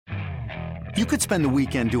You could spend the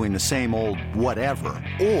weekend doing the same old whatever,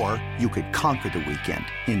 or you could conquer the weekend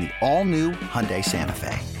in the all-new Hyundai Santa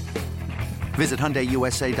Fe. Visit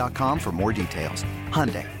HyundaiUSA.com for more details.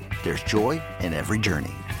 Hyundai, there's joy in every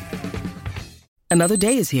journey. Another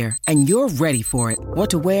day is here, and you're ready for it. What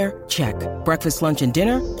to wear? Check. Breakfast, lunch, and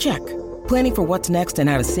dinner? Check. Planning for what's next and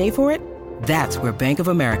how to save for it? That's where Bank of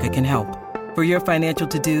America can help. For your financial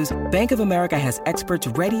to-dos, Bank of America has experts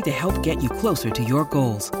ready to help get you closer to your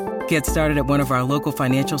goals. Get started at one of our local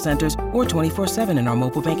financial centers or 24/7 in our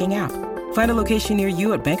mobile banking app. Find a location near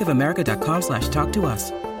you at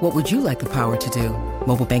bankofamerica.com/talktous. What would you like the power to do?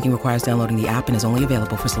 Mobile banking requires downloading the app and is only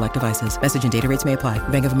available for select devices. Message and data rates may apply.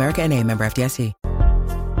 Bank of America N.A., member FDIC.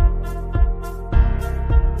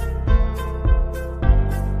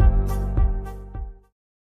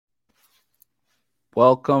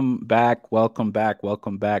 Welcome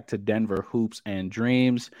back to Denver Hoops and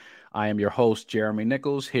Dreams. I am your host, Jeremy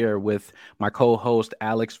Nichols, here with my co-host,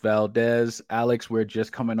 Alex Valdez. Alex, we're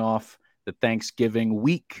just coming off the Thanksgiving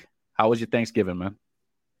week. How was your Thanksgiving, man?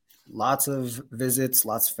 Lots of visits,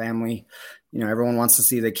 lots of family. You know, everyone wants to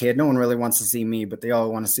see the kid. No one really wants to see me, but they all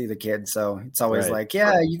want to see the kid. So it's always like,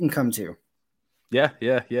 yeah, you can come too. Yeah.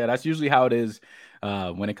 That's usually how it is.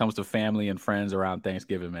 When it comes to family and friends around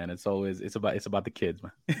Thanksgiving, man, it's about the kids,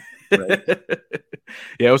 man. Right.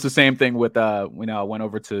 Yeah, it was the same thing with I went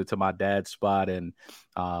over to my dad's spot, and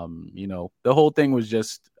the whole thing was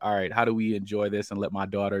just, all right, how do we enjoy this and let my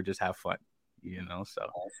daughter just have fun? So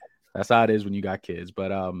that's how it is when you got kids.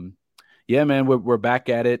 But yeah, man, we're back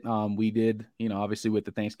at it. We did, obviously with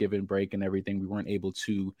the Thanksgiving break and everything, we weren't able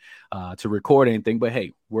to record anything, but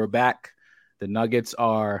hey, we're back. The Nuggets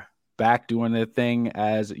are back doing their thing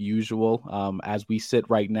as usual. As we sit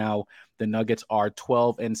right now, the Nuggets are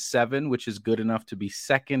 12-7, which is good enough to be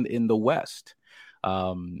second in the West.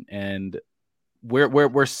 And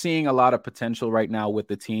we're seeing a lot of potential right now with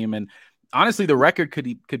the team. And honestly, the record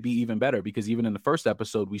could be even better, because even in the first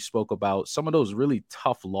episode, we spoke about some of those really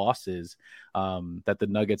tough losses that the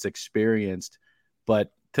Nuggets experienced.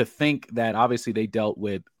 But to think that obviously they dealt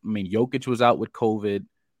with, Jokic was out with COVID.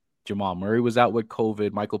 Jamal Murray was out with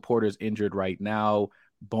COVID. Michael Porter's injured right now.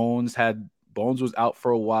 Bones was out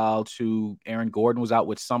for a while too. Aaron Gordon was out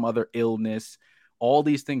with some other illness. All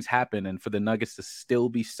these things happen, and for the Nuggets to still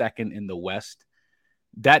be second in the West,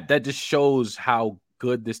 that just shows how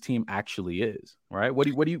good this team actually is, right? What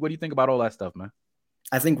do you think about all that stuff, man?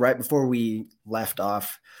 I think right before we left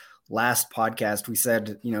off last podcast, we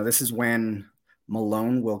said, this is when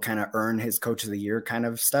Malone will kind of earn his coach of the year kind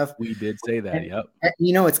of stuff. We did say that. Yep.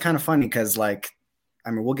 It's kind of funny because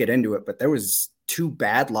we'll get into it, but there was 2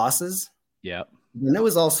 bad losses. Yeah. And there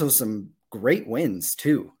was also some great wins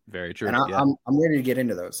too. Very true. And I'm ready to get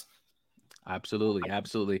into those.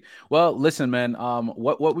 Absolutely. Well, listen, man,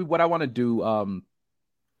 what I want to do,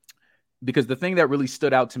 because the thing that really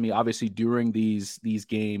stood out to me, obviously during these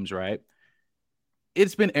games, right,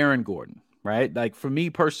 it's been Aaron Gordon, right? Like for me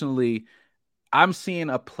personally, I'm seeing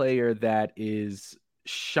a player that is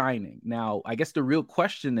shining. Now, I guess the real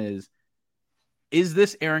question is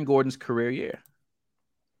this Aaron Gordon's career year?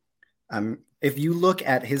 If you look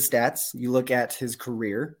at his stats, you look at his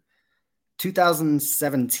career,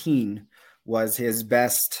 2017 was his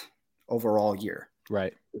best overall year.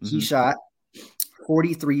 Right. Mm-hmm. He shot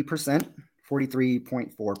 43%,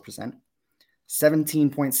 43.4%,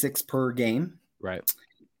 17.6 per game. Right.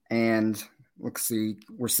 And let's see,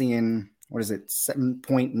 we're seeing,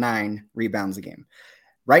 7.9 rebounds a game.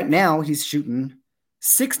 Right now, he's shooting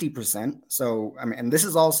 60%. So, and this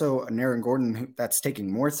is also an Aaron Gordon that's taking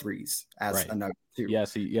more threes as a Nugget too.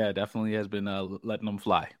 Yes, he definitely has been letting them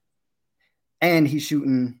fly. And he's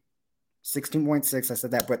shooting 16.6. I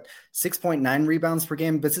said that, but 6.9 rebounds per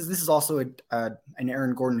game. But this is also an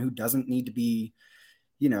Aaron Gordon who doesn't need to be,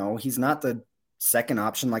 he's not the second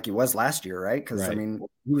option like he was last year, right? Because,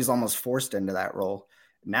 he was almost forced into that role.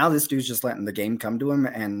 Now this dude's just letting the game come to him,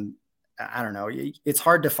 and I don't know. It's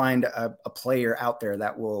hard to find a player out there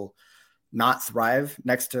that will not thrive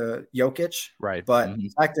next to Jokic. Right. But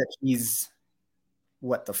the fact that he's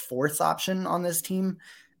the 4th option on this team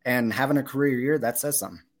and having a career year, that says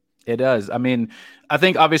something. It does. I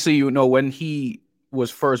think obviously, when he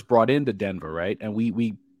was first brought into Denver, right? And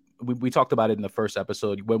we talked about it in the first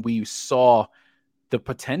episode when we saw the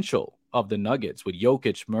potential of the Nuggets with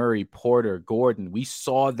Jokic, Murray, Porter, Gordon. We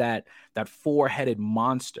saw that 4-headed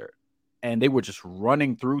monster, and they were just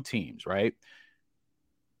running through teams, right?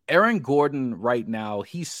 Aaron Gordon right now,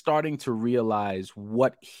 he's starting to realize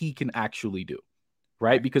what he can actually do,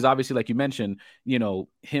 right? Because obviously, like you mentioned,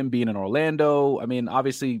 him being in Orlando,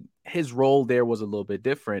 obviously his role there was a little bit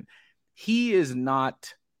different. He is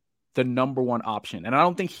not the number one option. And I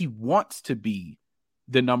don't think he wants to be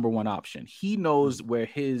the number one option. He knows where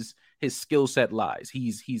his skill set lies.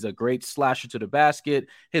 He's a great slasher to the basket.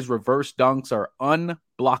 His reverse dunks are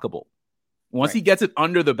unblockable. Once he gets it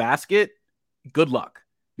under the basket, good luck.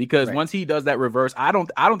 Because once he does that reverse, I don't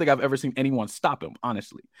think I've ever seen anyone stop him,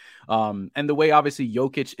 honestly. And the way obviously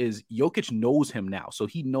Jokic knows him now. So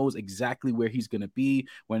he knows exactly where he's going to be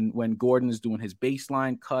when Gordon is doing his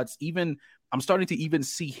baseline cuts. Even I'm starting to even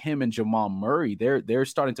see him and Jamal Murray. They're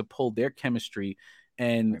starting to pull their chemistry.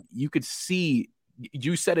 And you could see,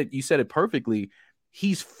 you said it perfectly.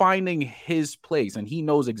 He's finding his place and he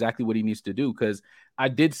knows exactly what he needs to do. Because I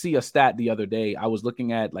did see a stat the other day. I was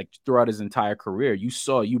looking at like throughout his entire career.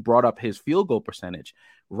 You brought up his field goal percentage.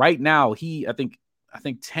 Right now, I think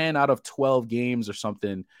 10 out of 12 games or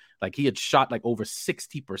something, like he had shot like over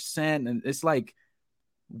 60%. And it's like,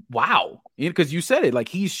 wow. Because you said it, like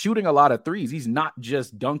he's shooting a lot of threes. He's not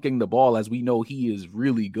just dunking the ball as we know he is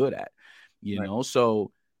really good at, you know?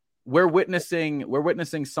 So we're witnessing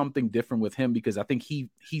something different with him because I think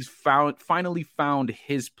he's finally found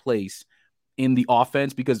his place in the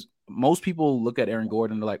offense, because most people look at Aaron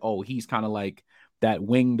Gordon and they're like, oh, he's kind of like that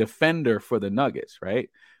wing defender for the Nuggets, right?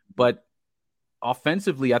 But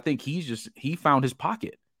offensively, I think he found his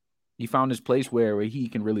pocket. He found his place where he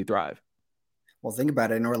can really thrive. Well, think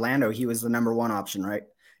about it. In Orlando, he was the number one option, right?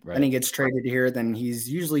 Then he gets traded here. Then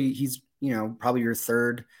he's probably your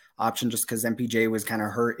third option just because MPJ was kind of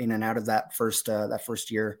hurt in and out of that first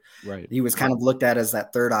year. Right. He was kind of looked at as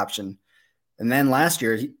that third option. And then last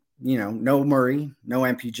year, no Murray, no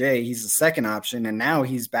MPJ. He's the second option. And now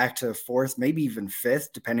he's back to fourth, maybe even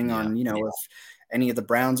fifth, depending on, if any of the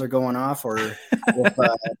Browns are going off or if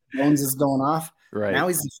Jones is going off. Right. Now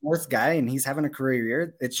he's the fourth guy and he's having a career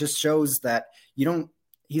year. It just shows that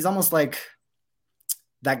he's almost like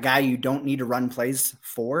that guy you don't need to run plays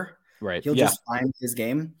for. Right. He'll just find his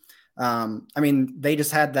game. They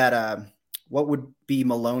just had that, what would be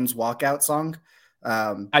Malone's walkout song.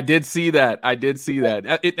 I did see that.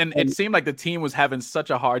 It seemed like the team was having such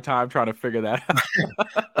a hard time trying to figure that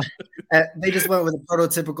out. They just went with a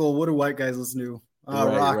prototypical, what do white guys listen to?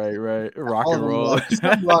 Right. Rock and roll.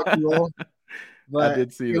 Rock and roll. But I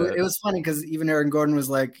did see that. It was funny because even Aaron Gordon was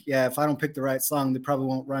like, yeah, if I don't pick the right song, they probably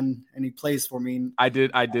won't run any plays for me. I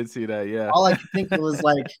did see that, yeah. All I could think was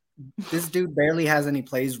like, this dude barely has any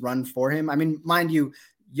plays run for him. I mean, mind you,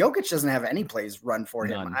 Jokic doesn't have any plays run for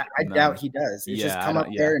him. I doubt he does. He's just come up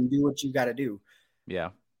there and do what you got to do. Yeah.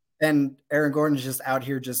 And Aaron Gordon's just out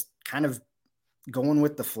here just kind of going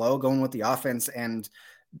with the flow, going with the offense. And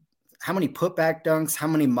how many putback dunks, how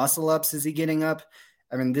many muscle ups is he getting up?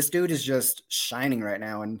 I mean, this dude is just shining right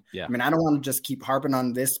now. And I don't want to just keep harping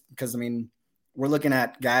on this because, we're looking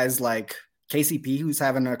at guys like KCP, who's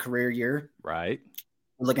having a career year. Right.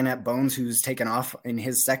 We're looking at Bones, who's taken off in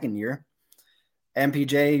his second year.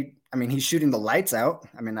 MPJ, he's shooting the lights out.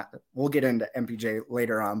 We'll get into MPJ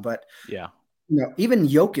later on, but even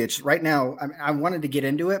Jokic right now, I wanted to get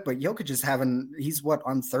into it, but Jokic is he's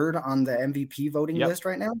on third on the MVP voting list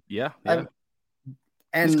right now. Yeah. And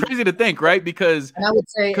it's crazy to think, right? Because I would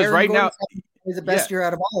say Aaron right Gordon's now is the best year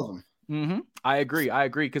out of all of them. Mm-hmm. I agree.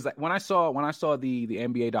 Because when I saw the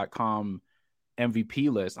NBA.com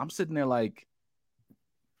MVP list, I'm sitting there like,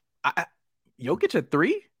 Jokic at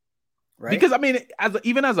 3. Right. Because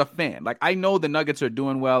even as a fan, like I know the Nuggets are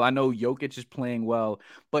doing well. I know Jokic is playing well,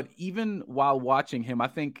 but even while watching him, I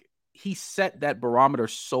think he set that barometer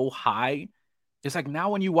so high. It's like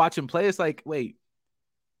now when you watch him play, it's like, wait,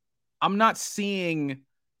 I'm not seeing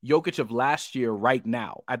Jokic of last year right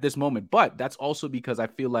now at this moment, but that's also because I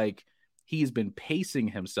feel like he's been pacing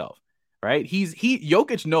himself, right?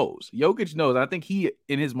 Jokic knows. I think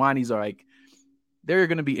in his mind, he's like, there are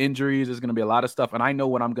going to be injuries. There's going to be a lot of stuff. And I know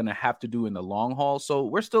what I'm going to have to do in the long haul. So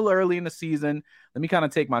we're still early in the season. Let me kind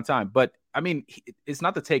of take my time. But it's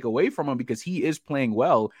not to take away from him because he is playing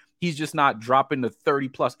well. He's just not dropping the 30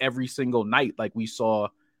 plus every single night like we saw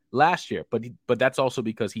last year. But that's also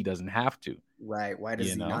because he doesn't have to. Right. Why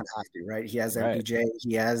does he not have to? Right. He has MPJ. Right.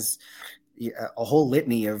 He has a whole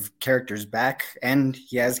litany of characters back, and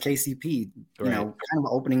he has KCP, kind of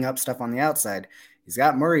opening up stuff on the outside. He's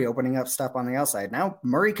got Murray opening up stuff on the outside. Now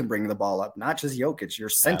Murray can bring the ball up, not just Jokic, your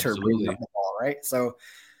center bringing up the ball, right? So,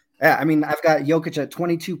 I've got Jokic at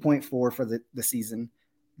 22.4 for the season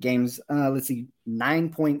games. Let's see,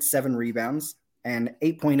 9.7 rebounds and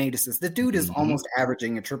 8.8 assists. The dude is almost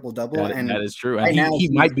averaging a triple-double. And that is true. And he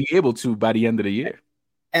might be able to by the end of the year.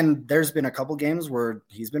 And there's been a couple games where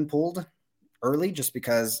he's been pulled early just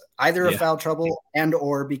because either of foul trouble and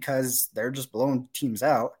or because they're just blowing teams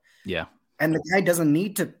out. Yeah. And the guy doesn't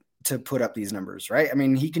need to to put up these numbers, right? I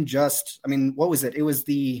mean, what was it?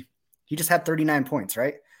 He just had 39 points,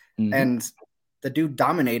 right? Mm-hmm. And the dude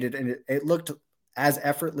dominated, and it looked as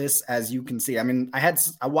effortless as you can see. I mean,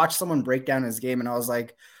 I watched someone break down his game, and I was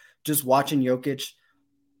like, just watching Jokic,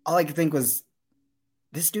 all I could think was,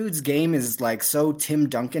 this dude's game is like so Tim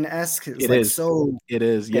Duncan-esque. It is boring,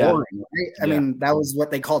 yeah. Right? I mean, that was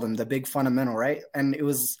what they called him, the big fundamental, right? And it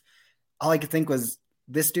was, all I could think was,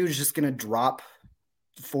 this dude is just going to drop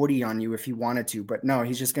 40 on you if he wanted to, but no,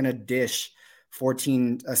 he's just going to dish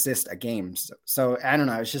 14 assists a game. So I don't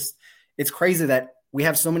know. It's crazy that we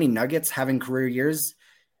have so many Nuggets having career years.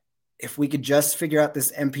 If we could just figure out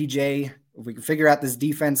this MPJ, if we could figure out this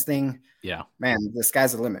defense thing, yeah, man, the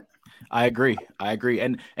sky's the limit. I agree.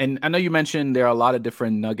 And I know you mentioned there are a lot of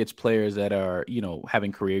different Nuggets players that are,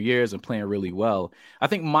 having career years and playing really well. I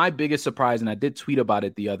think my biggest surprise, and I did tweet about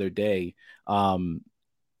it the other day, Vlatko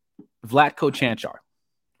Cancar,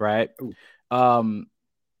 right?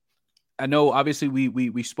 I know obviously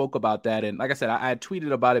we spoke about that. And like I said, I had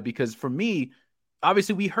tweeted about it because for me,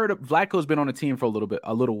 obviously we heard Vlatko's been on the team for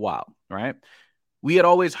a little while, right? We had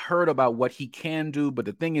always heard about what he can do, but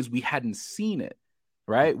the thing is we hadn't seen it.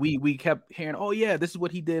 Right. We kept hearing, oh, yeah, this is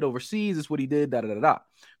what he did overseas. This is what he did. But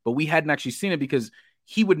we hadn't actually seen it because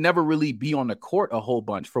he would never really be on the court a whole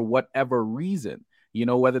bunch for whatever reason,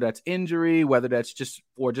 whether that's injury, whether that's just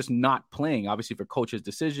not playing, obviously for coach's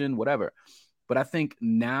decision, whatever. But I think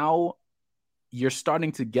now you're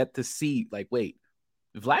starting to get to see, like, wait,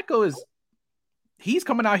 Vlatko he's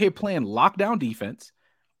coming out here playing lockdown defense.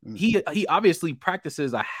 He obviously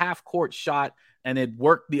practices a half court shot, and it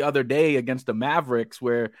worked the other day against the Mavericks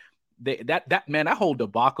where that whole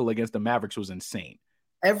debacle against the Mavericks was insane.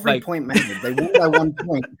 Every point mattered. They won by 1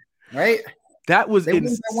 point, right? That was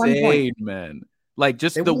insane, man. Like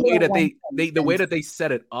just the way that they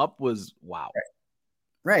set it up was wow.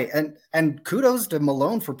 Right. And kudos to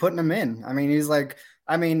Malone for putting him in. I mean, he's like,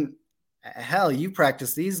 hell, you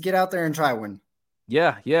practice these, get out there and try one.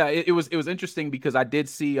 Yeah. It was interesting because I did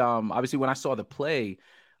see, obviously when I saw the play,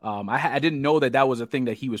 I didn't know that was a thing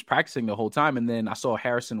that he was practicing the whole time. And then I saw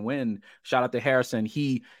Harrison Wind, shout out to Harrison.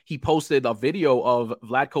 He posted a video of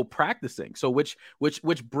Vlatko practicing. So which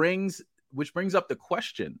brings up the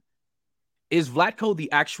question, is Vlatko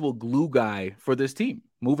the actual glue guy for this team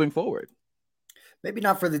moving forward? Maybe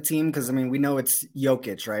not for the team, because we know it's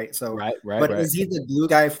Jokic, right? So right. But is he the glue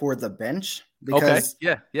guy for the bench? Because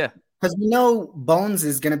yeah. Because we know Bones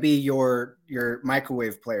is going to be your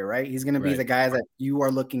microwave player, right? He's going to be the guy that you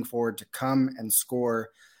are looking forward to come and score,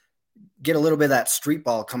 get a little bit of that street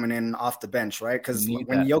ball coming in off the bench, right? Because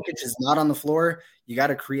when Jokic is not on the floor, you got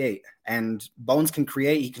to create. And Bones can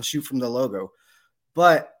create. He can shoot from the logo.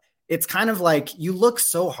 But it's kind of like you look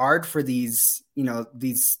so hard for these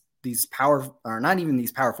power, or not even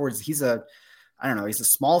these power forwards. He's a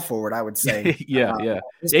small forward, I would say. Yeah.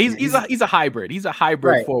 He's a hybrid. He's a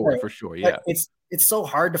hybrid forward for sure. Yeah. But it's so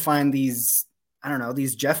hard to find these,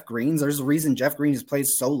 these Jeff Greens. There's a reason Jeff Green has played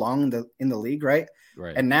so long in the league, right?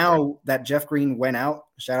 Right. And now that Jeff Green went out,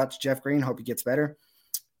 shout out to Jeff Green, hope he gets better.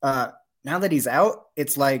 Now that he's out,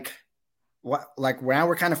 it's like now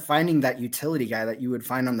we're kind of finding that utility guy that you would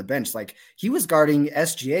find on the bench. Like he was guarding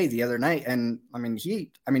SGA the other night, and SGA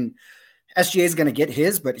is going to get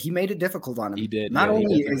his, but he made it difficult on him. He did. Not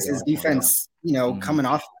only is his defense, coming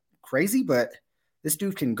off crazy, but this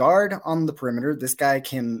dude can guard on the perimeter. This guy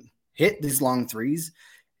can hit these long threes.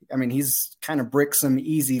 He's kind of bricked some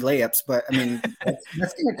easy layups, but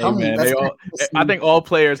that's going to come. Hey man, I think all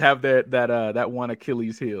players have that one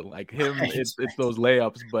Achilles heel. Like him, right. It's those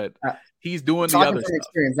layups, but he's doing the other stuff.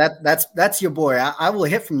 Experience. That's your boy. I will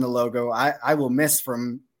hit from the logo. I will miss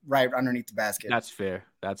from right underneath the basket. That's fair.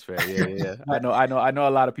 Yeah. I know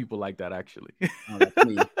a lot of people like that actually. Oh,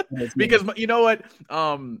 that's me. Because you know what?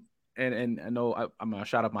 And I know I'm gonna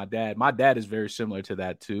shout out my dad. My dad is very similar to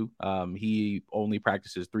that too. He only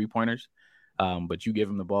practices 3-pointers, but you give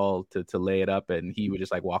him the ball to lay it up, and he would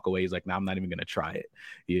just like walk away. He's like, "No, I'm not even gonna try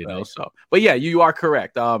it," know. So, but yeah, you are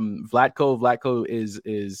correct. Vlatko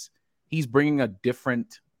is he's bringing a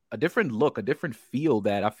different look, a different feel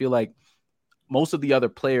that I feel like most of the other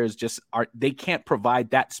players they can't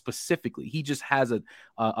provide that specifically. He just has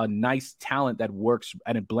a nice talent that works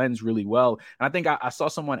and it blends really well. And I think I saw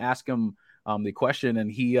someone ask him the question, and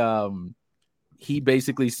he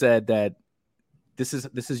basically said that this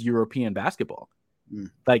is European basketball.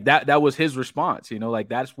 Like that was his response, like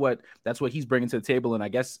that's what he's bringing to the table. And I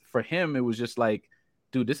guess for him, it was just like,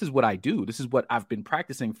 dude, this is what I do. This is what I've been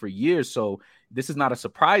practicing for years. So this is not a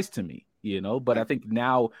surprise to me. But I think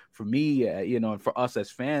now for me, and for us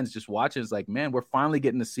as fans just watching, it's like, man, we're finally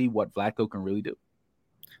getting to see what Vlatko can really do.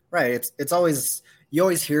 Right. It's always, you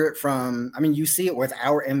always hear it from, I mean, you see it with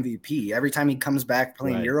our MVP. Every time he comes back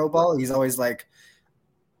playing Euroball, he's always like,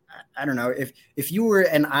 I don't know, if you were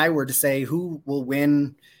and I were to say who will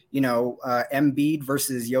win, Embiid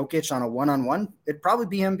versus Jokic on a one-on-one, it'd probably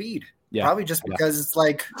be Embiid. Yeah. Probably just because it's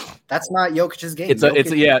like, that's not Jokic's game.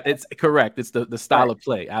 It's correct. It's the style of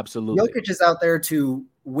play. Absolutely. Jokic is out there to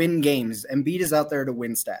win games. Embiid is out there to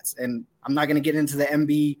win stats. And I'm not going to get into the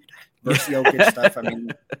Embiid versus Jokic stuff. I mean,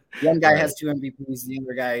 one guy has 2 MVPs. The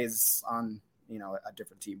other guy is on, a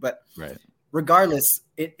different team. But regardless,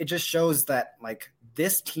 it just shows that, like,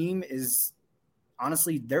 this team is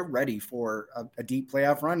honestly, they're ready for a deep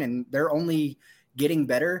playoff run, and they're only getting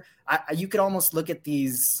better. You could almost look at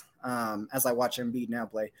these as I watch Embiid now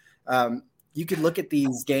play. You could look at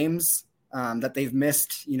these games that they've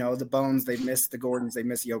missed, the Bones, they've missed the Gordons, they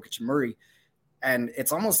missed Jokic and Murray. And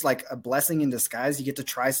it's almost like a blessing in disguise. You get to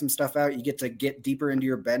try some stuff out. You get to get deeper into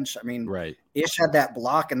your bench. I mean, Ish had that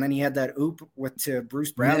block, and then he had that oop to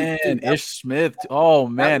Bruce Brown. Man, Ish Smith. Oh,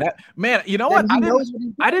 man. You know what?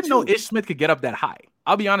 I didn't know Ish Smith could get up that high.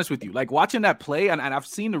 I'll be honest with you. Like, watching that play, and I've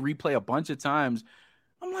seen the replay a bunch of times,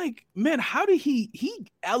 I'm like, man, how did he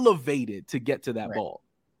elevated to get to that ball?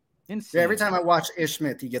 Insane. Yeah, every time I watch Ish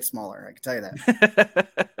Smith, he gets smaller. I can tell you that.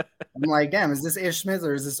 I'm like, damn, is this Ish Smith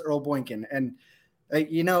or is this Earl Boynton? And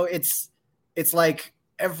it's like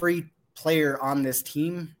every player on this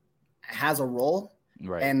team has a role,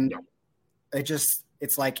 and it's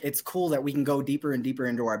like, it's cool that we can go deeper and deeper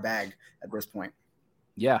into our bag at this point.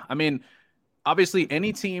 Yeah, I mean, obviously,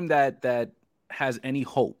 any team that has any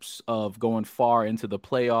hopes of going far into the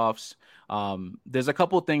playoffs, there's a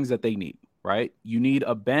couple of things that they need. Right? You need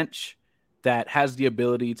a bench that has the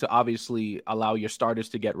ability to obviously allow your starters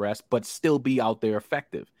to get rest, but still be out there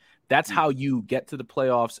effective. That's how you get to the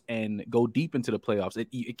playoffs and go deep into the playoffs.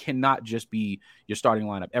 It cannot just be your starting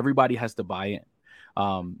lineup. Everybody has to buy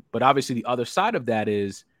in. But obviously the other side of that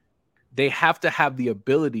is they have to have the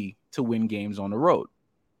ability to win games on the road.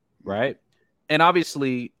 Right? And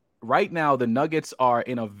obviously right now, the Nuggets are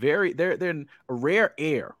in they're in a rare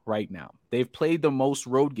air right now. They've played the most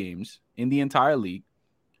road games in the entire league.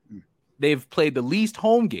 They've played the least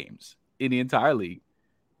home games in the entire league.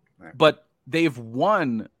 But they've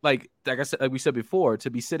won, like I said, like we said before,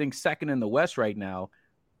 to be sitting second in the West right now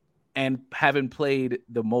and haven't played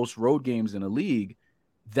the most road games in the league.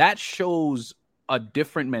 That shows a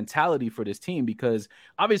different mentality for this team, because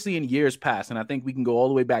obviously in years past, and I think we can go all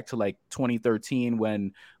the way back to like 2013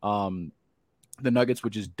 when the Nuggets were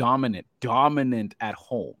just dominant at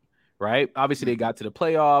home, right? Obviously they got to the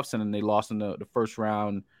playoffs and then they lost in the first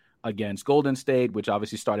round against Golden State, which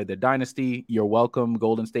obviously started their dynasty. You're welcome,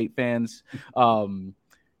 Golden State fans.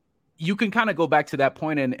 You can kind of go back to that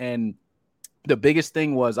point, and the biggest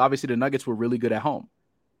thing was obviously the Nuggets were really good at home.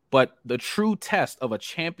 But the true test of a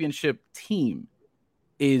championship team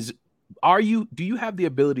is, do you have the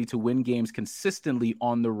ability to win games consistently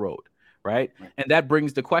on the road, right? And that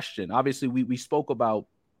brings the question. Obviously, we spoke about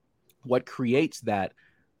what creates that.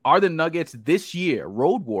 Are the Nuggets this year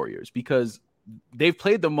road warriors? Because they've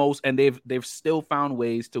played the most and they've still found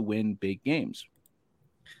ways to win big games.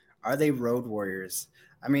 Are they road warriors?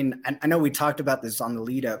 I mean, I know we talked about this on the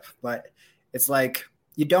lead up, but it's like,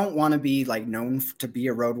 you don't want to be like known to be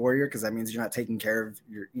a road warrior, because that means you're not taking care of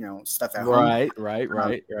your, stuff at home.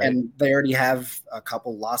 Right. And they already have a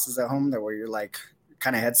couple losses at home that where you're like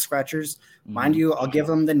kind of head scratchers. Mind you, I'll give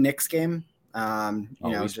them the Knicks game.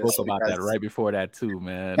 We spoke about that right before that too,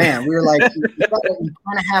 man. Man, we were like, you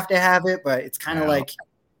kind of have to have it, but it's kind of like,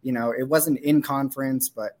 it wasn't in conference,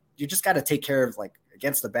 but you just got to take care of, like,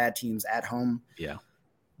 against the bad teams at home. Yeah.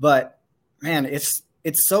 But man, it's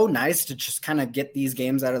so nice to just kind of get these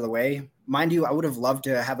games out of the way. Mind you, I would have loved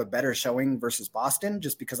to have a better showing versus Boston,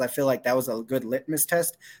 just because I feel like that was a good litmus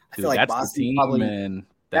test. I feel like Boston man.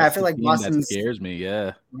 I feel like Boston scares me.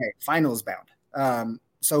 Yeah. Right, finals bound.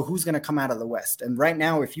 So who's going to come out of the West? And right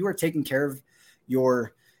now, if you are taking care of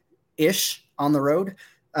your Ish on the road,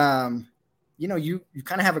 you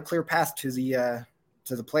kind of have a clear path to the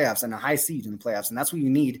playoffs and a high seed in the playoffs, and that's what you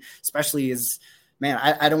need. Especially as, man,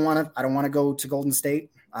 I don't want to go to Golden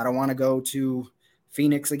State. I don't want to go to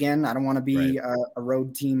Phoenix again. I don't want to be a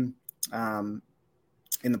road team in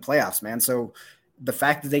the playoffs, man. So the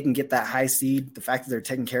fact that they can get that high seed, the fact that they're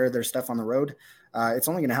taking care of their stuff on the road, it's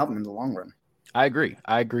only going to help them in the long run. I agree.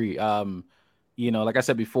 Like I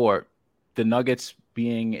said before, the Nuggets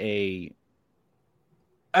being a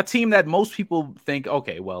team that most people think,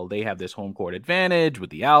 okay, well, they have this home court advantage with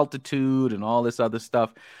the altitude and all this other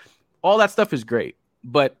stuff. All that stuff is great,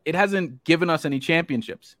 but it hasn't given us any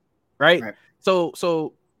championships, right?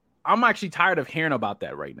 So I'm actually tired of hearing about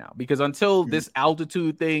that right now, because until this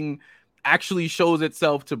altitude thing actually shows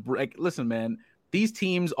itself to break, listen, man, these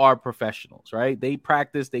teams are professionals, right? They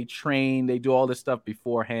practice, they train, they do all this stuff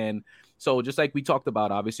beforehand. So just like we talked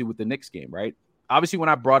about, obviously, with the Knicks game, right? Obviously, when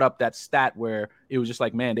I brought up that stat where it was just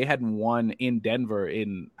like, man, they hadn't won in Denver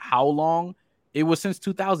in how long? It was since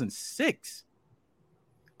 2006.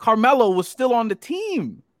 Carmelo was still on the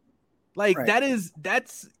team. Like, Right.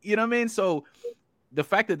 that's, you know what I mean? So the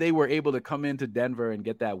fact that they were able to come into Denver and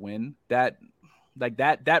get that win, that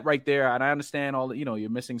right there, and I understand all that, you know, you're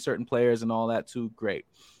missing certain players and all that too, great.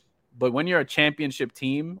 But when you're a championship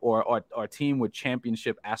team or a team with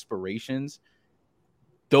championship aspirations,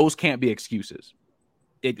 those can't be excuses.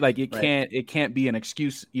 It can't be an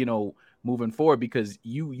excuse, you know, moving forward, because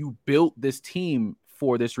you built this team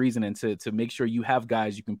for this reason, and to make sure you have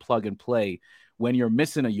guys you can plug and play when you're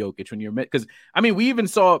missing a Jokic, because I mean, we even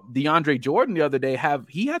saw DeAndre Jordan the other day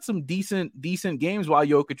he had some decent games while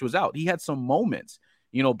Jokic was out. He had some moments,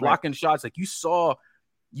 you know, blocking shots. Like you saw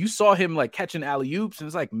him like catching alley-oops, and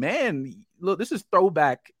it's like, man, look, this is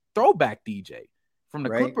throwback DJ from the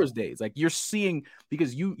Clippers days. Like you're seeing,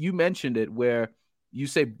 because you mentioned it, where you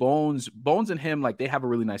say Bones and him, like they have a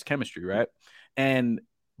really nice chemistry, right? And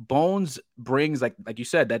Bones brings, like you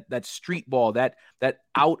said, that street ball, that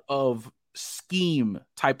out of scheme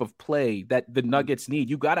type of play that the Nuggets need.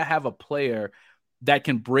 You got to have a player that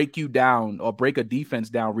can break you down or break a defense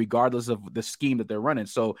down regardless of the scheme that they're running.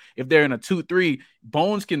 So if they're in a 2-3,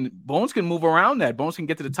 Bones can move around that. Bones can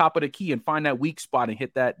get to the top of the key and find that weak spot and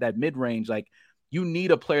hit that mid-range. Like, you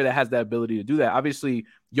need a player that has that ability to do that. Obviously,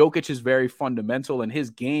 Jokic is very fundamental, and his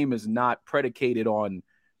game is not predicated on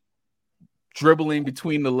dribbling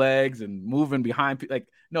between the legs and moving behind. Like,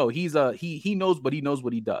 no, he knows, but he knows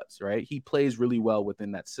what he does, right? He plays really well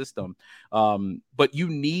within that system. But you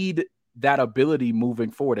need that ability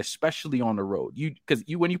moving forward, especially on the road. Because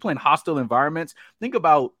when you play in hostile environments, think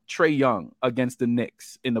about Trae Young against the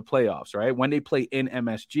Knicks in the playoffs, right? When they play in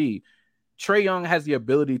MSG, Trae Young has the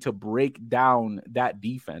ability to break down that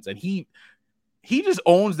defense, and he just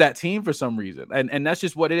owns that team for some reason, and that's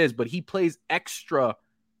just what it is. But he plays extra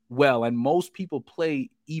well, and most people play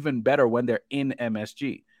even better when they're in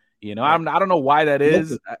MSG. You know, I don't know why that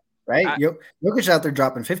is. Right, Jokic out there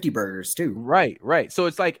dropping 50 burgers too. Right. So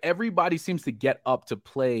it's like everybody seems to get up to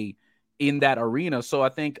play in that arena. So I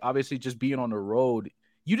think obviously just being on the road,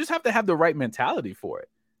 you just have to have the right mentality for it.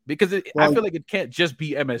 Because I feel like it can't just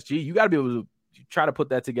be MSG. You got to be able to try to put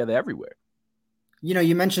that together everywhere. You know,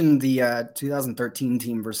 you mentioned the 2013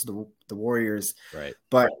 team versus the Warriors. Right.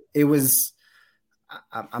 But it was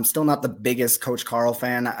 – I'm still not the biggest Coach Carl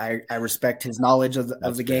fan. I respect his knowledge of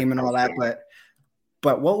the game and all that.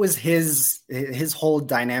 But what was his whole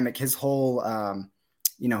dynamic, his whole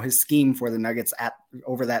his scheme for the Nuggets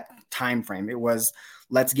over that time frame? It was –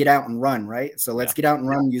 let's get out and run, right? So let's get out and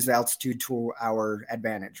run, use the altitude to our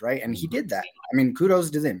advantage, right? And he did that. I mean,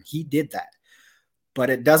 kudos to him. He did that. But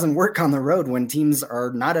it doesn't work on the road when teams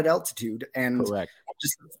are not at altitude. And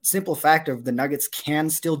just the simple fact of the Nuggets can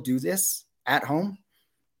still do this at home.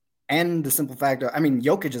 And the simple fact of, I mean,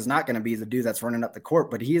 Jokic is not going to be the dude that's running up the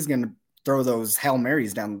court, but he is going to throw those Hail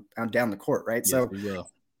Marys down the court, right? Yes, he will.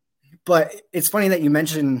 But it's funny that you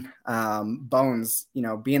mentioned Bones, you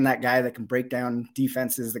know, being that guy that can break down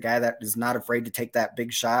defenses, the guy that is not afraid to take that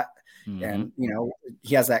big shot. Mm-hmm. And, you know,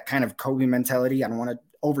 he has that kind of Kobe mentality. I don't want to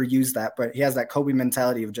overuse that, but he has that Kobe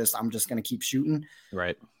mentality of just, I'm just going to keep shooting.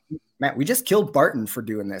 Right. Matt, we just killed Barton for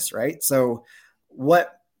doing this, right? So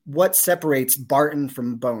what separates Barton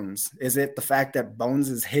from Bones? Is it the fact that Bones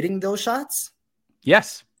is hitting those shots?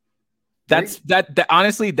 Yes. That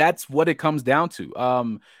honestly, that's what it comes down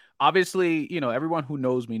to. Obviously, you know, everyone who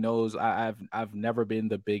knows me knows I've never been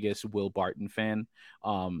the biggest Will Barton fan,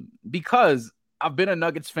 because I've been a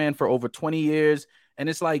Nuggets fan for over 20 years, and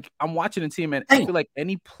it's like I'm watching a team, and I feel like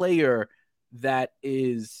any player that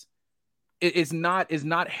is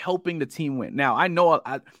not helping the team win. Now, I know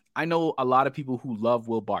a lot of people who love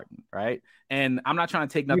Will Barton, right? And I'm not trying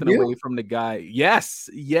to take nothing away from the guy.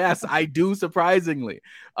 Yes, I do. Surprisingly,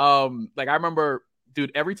 like I remember,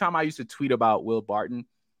 dude, every time I used to tweet about Will Barton.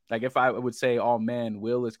 Like if I would say, oh man,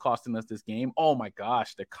 Will is costing us this game. Oh my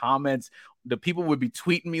gosh, the comments, the people would be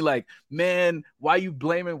tweeting me like, man, why you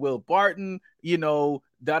blaming Will Barton? You know,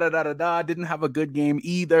 didn't have a good game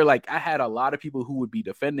either. Like I had a lot of people who would be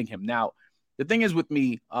defending him. Now, the thing is with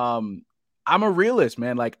me, I'm a realist,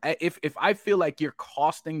 man. Like if I feel like you're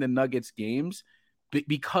costing the Nuggets games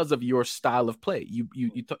because of your style of play,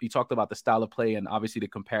 you talked about the style of play and obviously the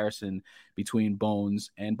comparison between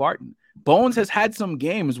Bones and Barton. Bones has had some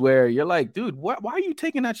games where you're like, dude, why are you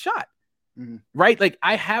taking that shot? right? Like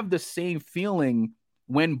I have the same feeling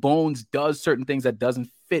when Bones does certain things that doesn't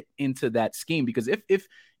fit into that scheme. Because if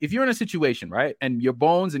you're in a situation, right, and you're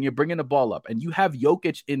Bones and you're bringing the ball up and you have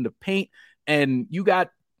Jokic in the paint and you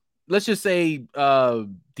got, let's just say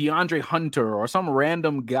DeAndre Hunter or some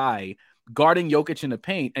random guy guarding Jokic in the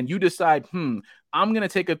paint, and you decide, I'm going to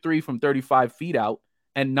take a three from 35 feet out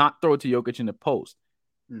and not throw it to Jokic in the post.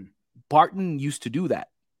 Barton used to do that.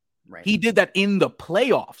 Right. He did that in the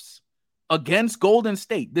playoffs against Golden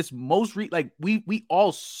State. This most we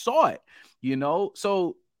all saw it,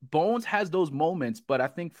 So Bones has those moments, but I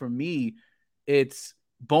think for me, it's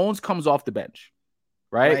Bones comes off the bench.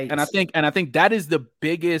 Right. And I think that is the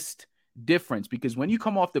biggest difference, because when you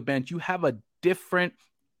come off the bench, you have a different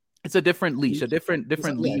leash, a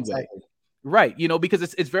different leeway. Exactly. Right. Because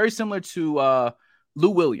it's very similar to Lou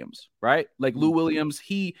Williams, right? Like Lou Williams,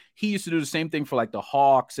 he used to do the same thing for like the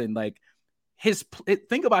Hawks, and like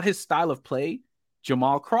think about his style of play,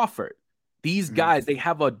 Jamal Crawford. These guys, they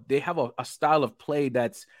have a style of play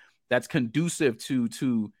that's conducive to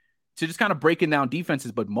just kind of breaking down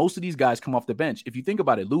defenses. But most of these guys come off the bench. If you think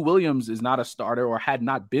about it, Lou Williams is not a starter, or had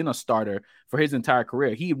not been a starter for his entire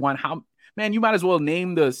career. He won you might as well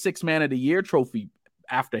name the 6th Man of the Year trophy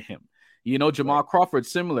after him. Jamal Crawford,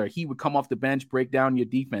 similar. He would come off the bench, break down your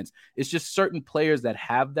defense. It's just certain players that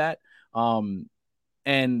have that.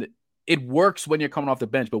 And it works when you're coming off the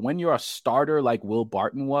bench. But when you're a starter like Will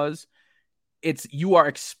Barton was, you are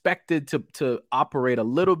expected to operate a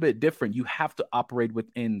little bit different. You have to operate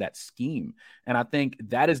within that scheme. And I think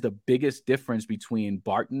that is the biggest difference between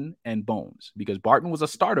Barton and Bones, because Barton was a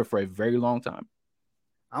starter for a very long time.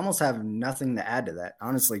 I almost have nothing to add to that,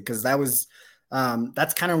 honestly, because that was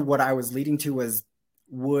that's kind of what I was leading to, was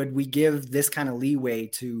would we give this kind of leeway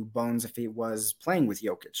to Bones if he was playing with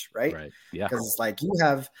Jokic, right? Right. Yeah. Because like you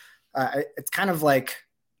have, it's kind of like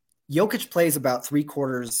Jokic plays about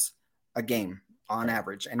 3/4 a game on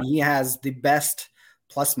average, and he has the best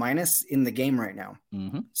plus minus in the game right now.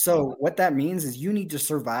 So what that means is you need to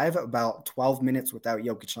survive about 12 minutes without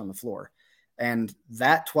Jokic on the floor. And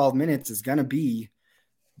that 12 minutes is going to be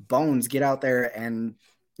Bones get out there and,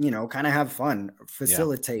 kind of have fun,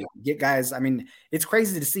 facilitate, get guys. I mean, it's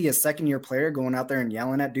crazy to see a second-year player going out there and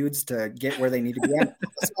yelling at dudes to get where they need to be.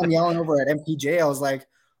 I'm yelling over at MPJ. I was like,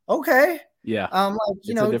 okay. Yeah.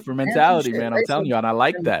 It's a different mentality, man. I'm telling you. And I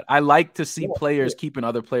like that. I like to see players keeping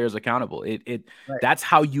other players accountable. That's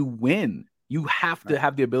how you win. You have to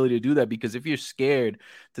have the ability to do that, because if you're scared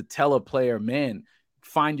to tell a player, man,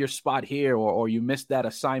 find your spot here, or you missed that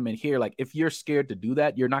assignment here. Like if you're scared to do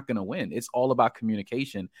that, you're not going to win. It's all about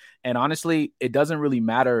communication. And honestly, it doesn't really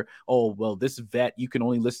matter. Oh, well, this vet, you can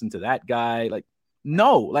only listen to that guy. Like,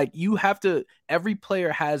 no, like you have to, every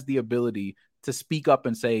player has the ability to speak up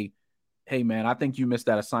and say, hey man, I think you missed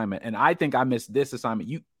that assignment. And I think I missed this assignment.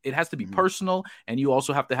 It has to be personal. And you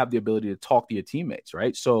also have to have the ability to talk to your teammates.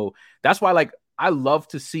 Right. So that's why, like, I love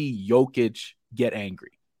to see Jokic get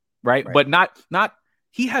angry. Right. But not,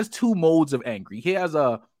 he has two modes of angry. He has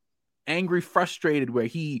a angry, frustrated, where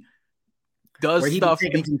he does stuff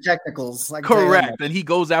in technicals. Like correct. And he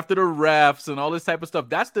goes after the refs and all this type of stuff.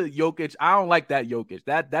 That's the Jokic. I don't like that Jokic.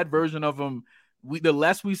 That version of him, the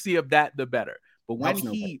less we see of that, the better. But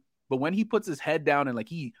when he puts his head down and like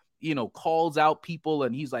he, calls out people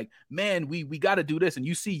and he's like, man, we got to do this. And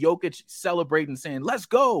you see Jokic celebrating, saying, let's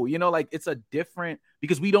go, like it's a different,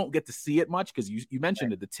 because we don't get to see it much. Because you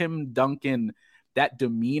mentioned it, the Tim Duncan, that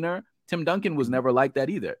demeanor. Tim Duncan was never like that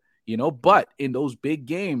either, but in those big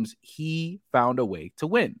games, he found a way to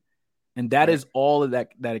win. And that is all of that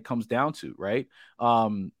it comes down to. Right.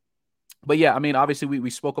 But yeah, I mean, obviously we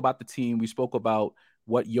spoke about the team. We spoke about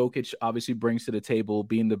what Jokic obviously brings to the table,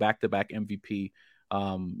 being the back-to-back MVP.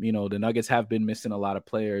 The Nuggets have been missing a lot of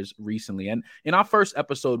players recently. And in our first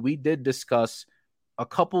episode, we did discuss a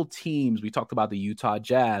couple teams. We talked about the Utah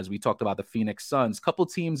Jazz. We talked about the Phoenix Suns, couple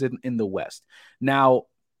teams in the West. Now,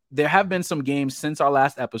 there have been some games since our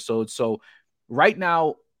last episode. So right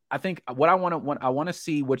now, I think what I want to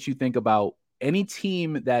see what you think about any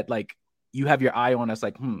team that like you have your eye on us,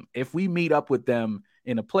 like, if we meet up with them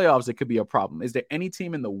in the playoffs, it could be a problem. Is there any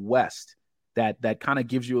team in the West that kind of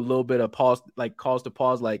gives you a little bit of pause, like cause to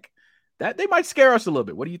pause, like that they might scare us a little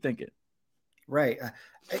bit? What are you thinking? Right.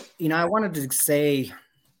 I wanted to say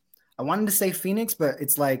Phoenix, but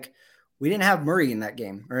it's like we didn't have Murray in that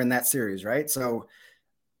game or in that series, right? So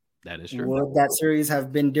that is true. Would that series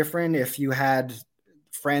have been different if you had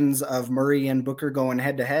friends of Murray and Booker going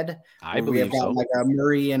head to head? I believe so. Like a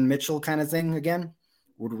Murray and Mitchell kind of thing again?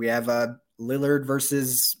 Would we have a Lillard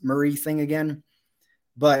versus Murray thing again?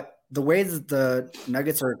 But the way that the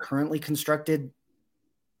Nuggets are currently constructed,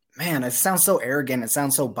 man, it sounds so arrogant. It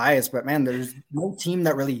sounds so biased, but man, there's no team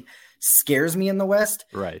that really scares me in the West.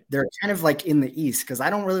 Right. They're kind of like in the East because I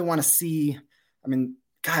don't really want to see. I mean,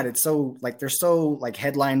 God, it's so like they're so like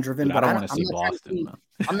headline driven. Dude, But I don't want to see Boston.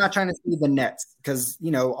 I'm not trying to see the Nets because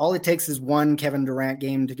all it takes is one Kevin Durant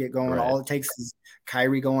game to get going. Right. All it takes is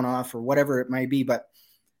Kyrie going off or whatever it might be. But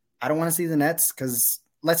I don't want to see the Nets because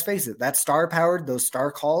let's face it, that star powered, those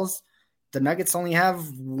star calls. The Nuggets only have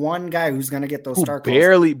one guy who's going to get those star calls.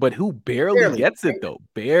 Who barely gets it though?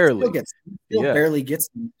 Barely. Barely gets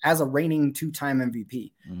them as a reigning 2-time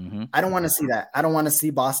MVP. Mm-hmm. I don't want to see that. I don't want to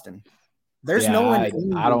see Boston. There's no one. I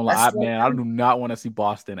do not want to see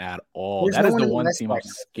Boston at all. That is the one team I'm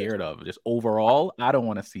scared of. Just overall, I don't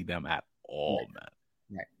want to see them at all,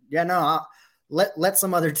 man. Right. Yeah, no. Let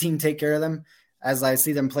some other team take care of them. As I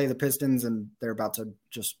see them play the Pistons, and they're about to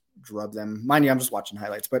just drub them. Mind you, I'm just watching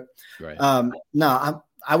highlights, but right. No,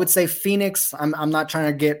 I would say Phoenix. I'm not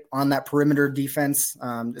trying to get on that perimeter defense.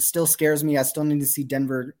 It still scares me. I still need to see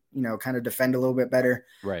Denver, kind of defend a little bit better.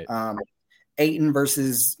 Right. Ayton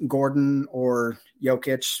versus Gordon or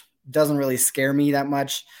Jokic doesn't really scare me that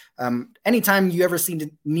much. Anytime you ever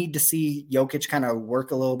need to see Jokic kind of work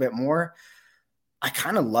a little bit more, I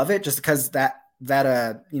kind of love it just because that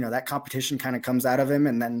competition kind of comes out of him,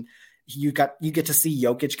 and then you get to see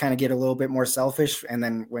Jokic kind of get a little bit more selfish, and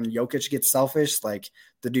then when Jokic gets selfish, like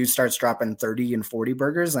the dude starts dropping 30 and 40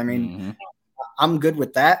 burgers. I mean, I'm good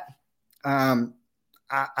with that. I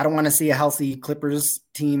don't want to see a healthy Clippers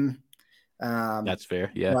team. That's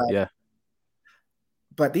fair. Yeah.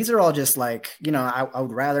 But these are all just like, I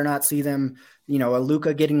would rather not see them, a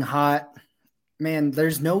Luka getting hot. Man,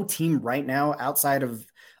 there's no team right now outside of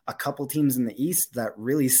a couple teams in the East that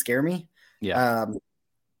really scare me. Yeah.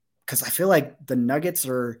 Because I feel like the Nuggets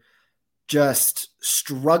are just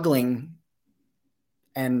struggling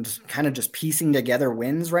and kind of just piecing together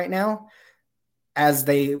wins right now as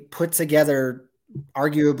they put together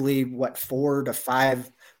arguably 4 to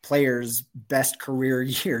 5 players' best career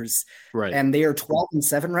years. Right. And they are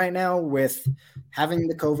 12-7 right now with having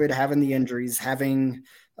the COVID, having the injuries, having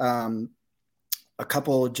a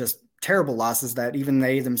couple just terrible losses that even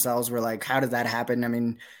they themselves were like, how did that happen? I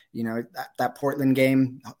mean, that Portland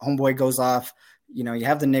game, homeboy goes off, you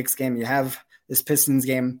have the Knicks game, you have this Pistons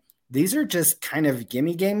game. These are just kind of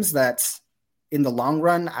gimme games that in the long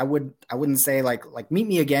run, I wouldn't say like meet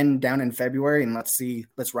me again down in February and let's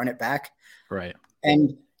run it back. Right.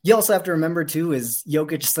 And you also have to remember too, is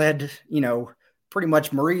Jokic said, pretty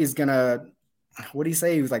much Murray is going to, what do you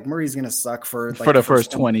say? He was like, Murray's going to suck for the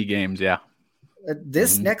first 20 games. Yeah.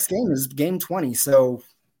 This next game is game 20. So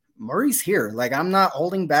Murray's here. Like, I'm not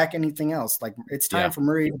holding back anything else. Like, it's time for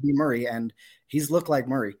Murray to be Murray, and he's looked like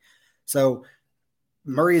Murray. So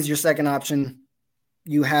Murray is your second option.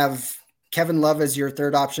 You have Kevin Love as your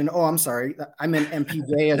third option. Oh, I'm sorry. I meant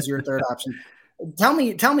MPJ as your third option. Tell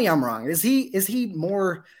me I'm wrong. Is he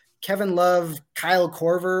more Kevin Love, Kyle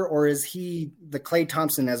Korver, or is he the Klay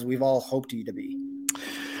Thompson as we've all hoped he to be?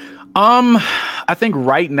 I think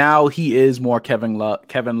right now he is more Kevin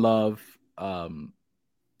Love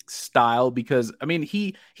style, because I mean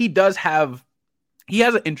he has an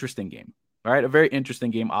interesting game, right? A very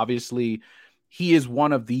interesting game. Obviously, he is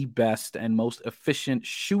one of the best and most efficient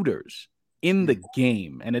shooters in the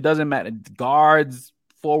game, and it doesn't matter guards,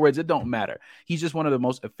 forwards, it don't matter. He's just one of the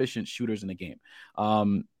most efficient shooters in the game.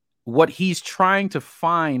 What he's trying to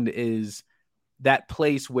find is that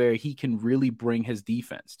place where he can really bring his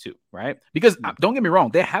defense to, right? Because don't get me wrong,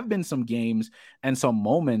 there have been some games and some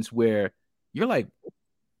moments where you're like,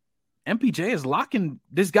 MPJ is locking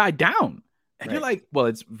this guy down. And you're like, well,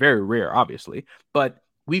 it's very rare, obviously, but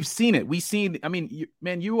we've seen it. I mean,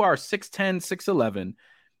 you are 6'10", 6'11",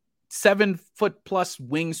 7-foot plus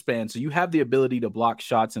wingspan. So you have the ability to block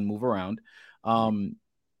shots and move around.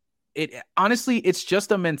 Honestly, it's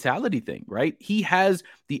just a mentality thing, right? He has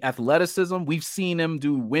the athleticism. We've seen him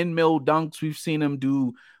do windmill dunks. We've seen him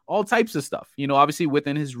do all types of stuff, obviously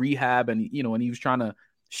within his rehab, and, and he was trying to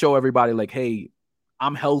show everybody like, hey,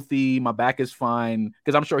 I'm healthy. My back is fine.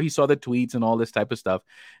 Because I'm sure he saw the tweets and all this type of stuff.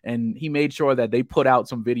 And he made sure that they put out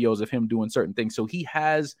some videos of him doing certain things. So he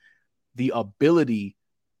has the ability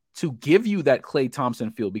to give you that Klay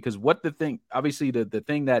Thompson feel, because the thing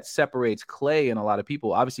that separates Klay and a lot of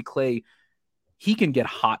people, obviously Klay, he can get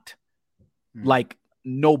hot like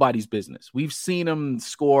nobody's business. We've seen him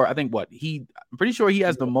score. I think I'm pretty sure he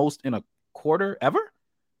has the most in a quarter ever.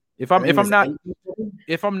 If I'm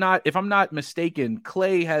not mistaken,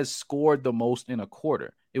 Klay has scored the most in a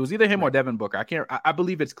quarter. It was either him or Devin Booker. I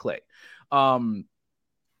believe it's Klay.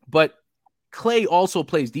 But Klay also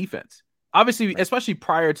plays defense. Obviously, Right. especially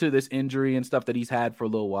prior to this injury and stuff that he's had for a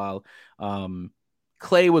little while,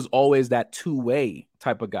 Clay was always that two-way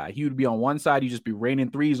type of guy. He would be on one side, he'd just be raining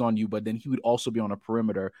threes on you, but then he would also be on a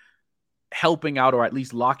perimeter helping out or at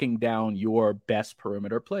least locking down your best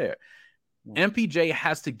perimeter player. MPJ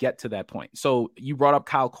has to get to that point. So you brought up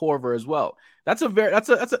Kyle Korver as well. That's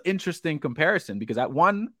an interesting comparison because at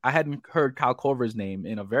one, I hadn't heard Kyle Korver's name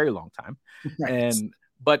in a very long time. Right.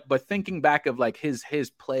 But thinking back of like his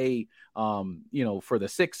play, for the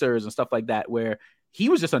Sixers and stuff like that, where he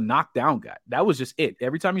was just a knockdown guy. That was just it.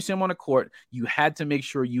 Every time you see him on a court, you had to make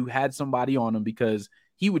sure you had somebody on him because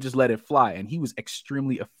he would just let it fly. And he was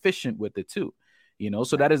extremely efficient with it too.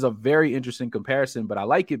 So that is a very interesting comparison, but I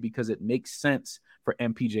like it because it makes sense for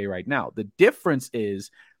MPJ right now. The difference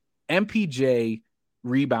is MPJ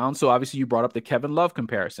rebounds. So obviously you brought up the Kevin Love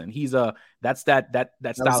comparison. That's that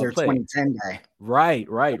style of play. 2010 guy. Right.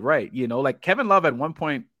 Like Kevin Love at one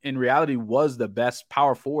point in reality was the best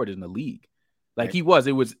power forward in the league. Like right. he was.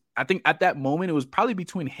 It was, I think at that moment, it was probably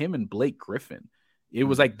between him and Blake Griffin. It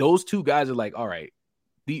was like those two guys are like, all right,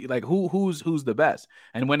 who's the best?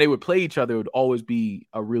 And when they would play each other, it would always be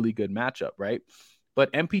a really good matchup, right?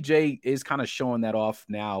 But MPJ is kind of showing that off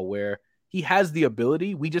now where he has the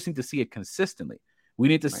ability. We just need to see it consistently. We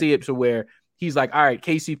need to see it to where he's like, all right,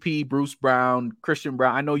 KCP, Bruce Brown, Christian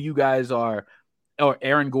Brown. I know you guys are, or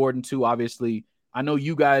Aaron Gordon too, obviously. I know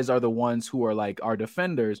you guys are the ones who are like our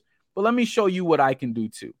defenders, but let me show you what I can do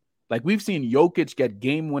too. Like we've seen Jokic get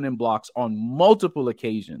game-winning blocks on multiple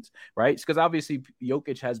occasions, right? Because obviously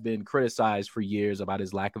Jokic has been criticized for years about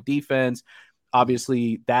his lack of defense.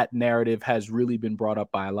 Obviously, that narrative has really been brought up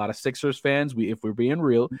by a lot of Sixers fans, if we're being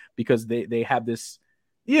real, because they have this,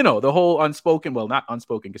 the whole unspoken, well, not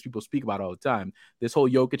unspoken because people speak about it all the time, this whole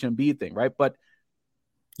Jokic and Embiid thing, right? But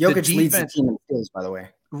Jokic leads the team in steals, by the way.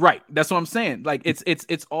 Right. That's what I'm saying. Like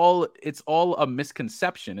it's all a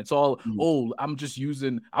misconception. It's all, I'm just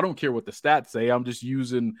using, I don't care what the stats say. I'm just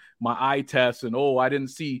using my eye test and I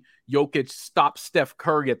didn't see Jokic stop Steph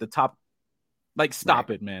Curry at the top. Like, stop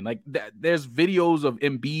it, man. Like there's videos of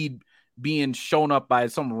Embiid being shown up by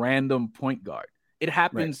some random point guard. It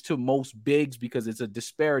happens to most bigs because it's a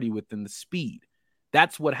disparity within the speed.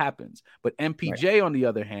 That's what happens. But MPJ, on the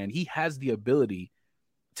other hand, he has the ability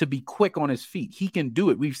to be quick on his feet. He can do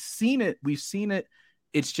it. We've seen it.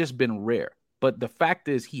 It's just been rare. But the fact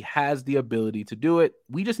is he has the ability to do it.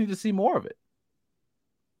 We just need to see more of it.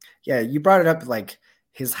 Yeah, you brought it up, like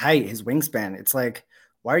his height, his wingspan. It's like,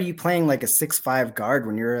 why are you playing like a 6'5" guard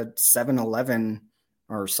when you're a 6'11",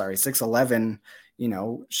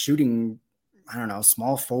 shooting, I don't know,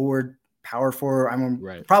 small forward, power forward.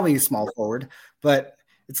 I'm probably a small forward, but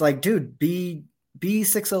it's like, dude, be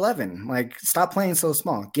 6'11", like stop playing so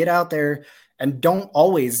small, get out there and don't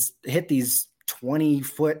always hit these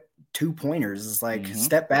 20-foot 2-pointers. It's like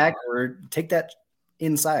step back or take that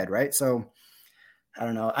inside. Right. So I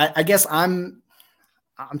don't know. I guess I'm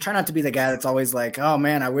trying not to be the guy that's always like, oh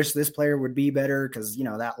man, I wish this player would be better. Cause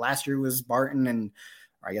that last year was Barton and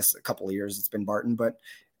I guess a couple of years it's been Barton, but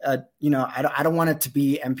I don't want it to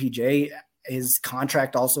be MPJ. His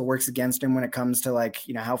contract also works against him when it comes to like,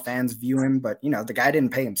 how fans view him, but the guy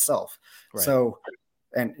didn't pay himself. Right. So,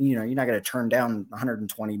 and you're not going to turn down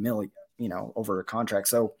 120 million, over a contract.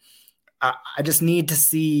 So I just need to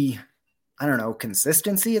see, I don't know,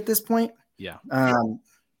 consistency at this point. Yeah.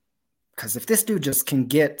 Cause if this dude just can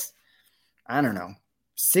get, I don't know,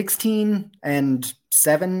 16 and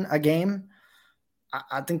 7 a game,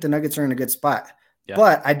 I think the Nuggets are in a good spot. Yeah.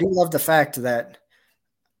 But I do love the fact that,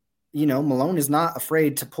 Malone is not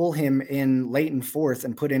afraid to pull him in late and fourth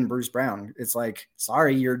and put in Bruce Brown. It's like,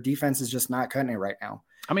 sorry, your defense is just not cutting it right now.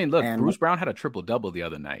 I mean, look, Bruce Brown had a triple-double the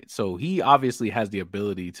other night. So he obviously has the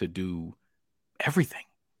ability to do everything.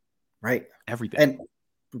 Right. Everything. And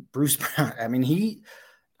Bruce Brown, I mean,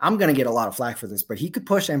 I'm going to get a lot of flack for this, but he could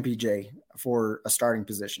push MPJ for a starting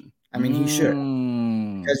position. I mean, he should.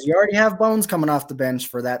 Because you already have Bones coming off the bench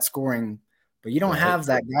for that scoring, but you don't have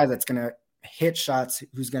that guy that's going to hit shots,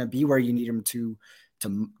 who's going to be where you need him to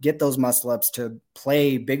get those muscle ups, to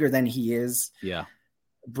play bigger than he is. Yeah.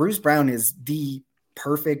 Bruce Brown is the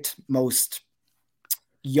perfect, most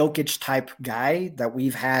Jokic type guy that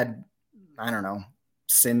we've had, I don't know,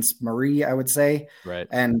 since Murray, I would say. Right.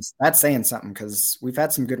 And that's saying something because we've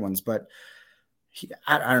had some good ones, but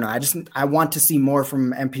I don't know. I want to see more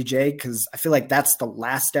from MPJ because I feel like that's the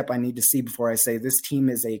last step I need to see before I say this team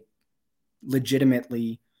is a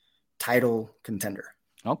legitimately title contender.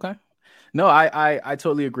 Okay. No, I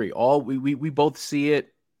totally agree. We both see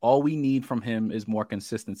it. All we need from him is more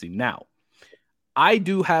consistency. Now, I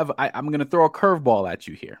do have. I'm going to throw a curveball at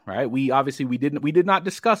you here. Right? We did not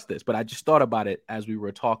discuss this, but I just thought about it as we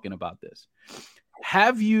were talking about this.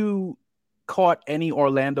 Have you caught any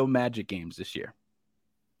Orlando Magic games this year?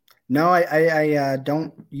 No, I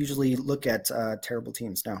don't usually look at terrible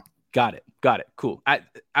teams. No. Got it. Cool.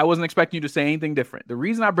 I wasn't expecting you to say anything different. The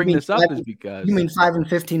reason I bring this up is because you mean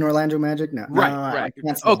 5-15 Orlando Magic? No, right.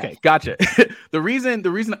 Okay, gotcha. The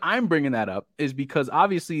reason I'm bringing that up is because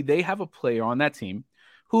obviously they have a player on that team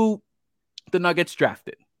who the Nuggets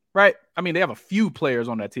drafted, right? I mean, they have a few players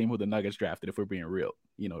on that team who the Nuggets drafted. If we're being real,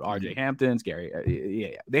 RJ Hamptons, Gary,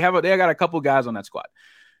 yeah. They got a couple guys on that squad,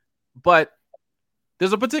 but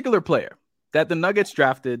there's a particular player that the Nuggets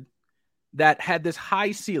drafted that had this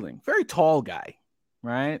high ceiling, very tall guy,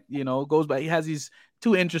 right? Goes by, he has these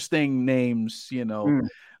two interesting names, and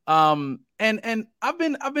I've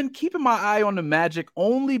been keeping my eye on the Magic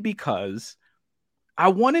only because I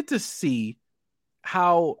wanted to see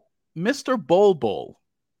how Mr. Bol Bol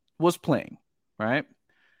was playing, right?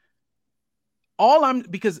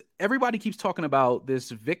 Because everybody keeps talking about this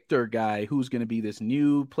Victor guy who's going to be this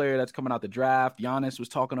new player that's coming out the draft. Giannis was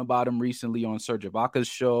talking about him recently on Serge Ibaka's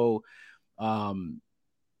show.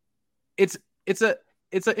 It's an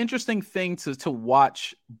interesting thing to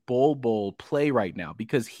watch Bol Bol play right now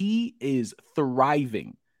because he is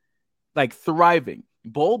thriving.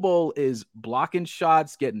 Bol Bol is blocking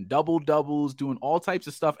shots, getting doubles, doing all types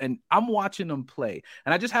of stuff, and I'm watching him play.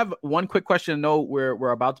 And I just have one quick question. I know we're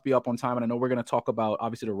about to be up on time, and I know we're going to talk about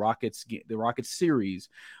obviously the Rockets series,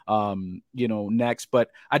 next. But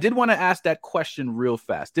I did want to ask that question real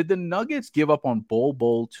fast. Did the Nuggets give up on Bol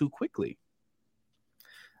Bol too quickly?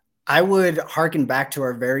 I would harken back to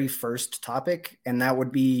our very first topic, and that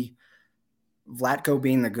would be Vlatko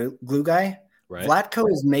being the glue guy. Right. Vlatko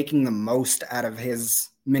is making the most out of his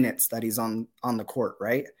minutes that he's on the court,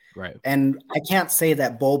 right? Right. And I can't say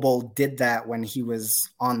that Bol Bol did that when he was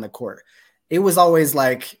on the court. It was always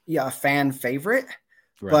a fan favorite,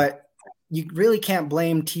 right. But you really can't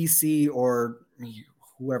blame TC or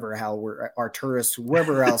whoever Arturis,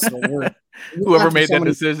 whoever else. Whoever made that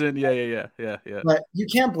decision. Yeah. But you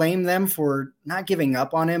can't blame them for not giving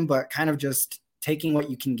up on him, but kind of just taking what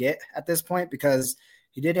you can get at this point because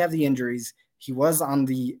he did have the injuries. He was on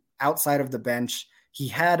the outside of the bench. He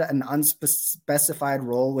had an unspecified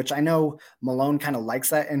role, which I know Malone kind of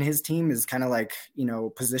likes that in his team is kind of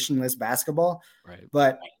positionless basketball. Right.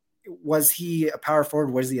 But was he a power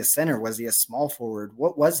forward? Was he a center? Was he a small forward?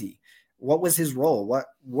 What was he? What was his role?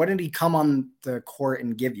 What did he come on the court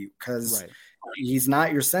and give you? Because he's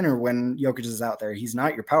not your center when Jokic is out there. He's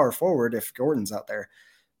not your power forward if Gordon's out there.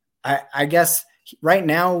 I guess right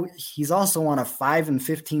now he's also on a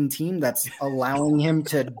 5-15 team that's allowing him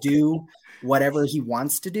to do whatever he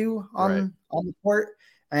wants to do on the court.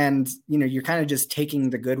 And, you're kind of just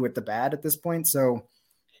taking the good with the bad at this point. So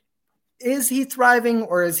is he thriving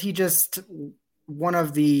or is he just one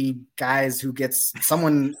of the guys who gets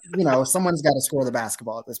someone's got to score the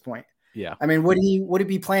basketball at this point? Yeah. I mean, would he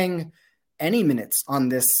be playing any minutes on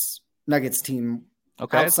this Nuggets team?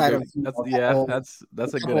 Okay. Outside of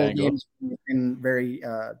that's a good angle. Been very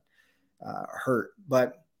hurt,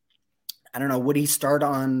 but I don't know. Would he start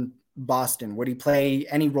on Boston? Would he play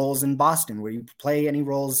any roles in Boston? Would he play any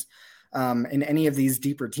roles in any of these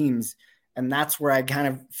deeper teams? And that's where I kind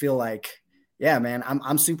of feel like, yeah, man,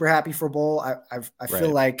 I'm super happy for Bol. I feel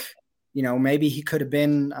like maybe he could have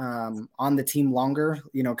been on the team longer.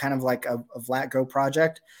 Kind of like a Vlatko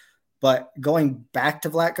project. But going back to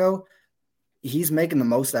Vlatko, he's making the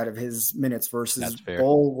most out of his minutes versus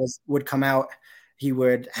Bol would come out. He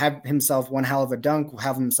would have himself one hell of a dunk,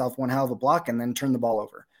 have himself one hell of a block, and then turn the ball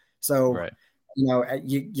over. So,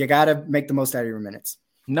 you got to make the most out of your minutes.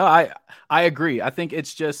 No, I agree. I think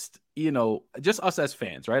it's just us as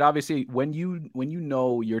fans, right? Obviously, when you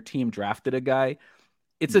know your team drafted a guy,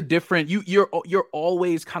 it's a different. You're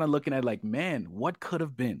always kind of looking at like, man, what could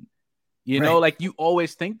have been? You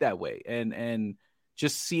always think that way, and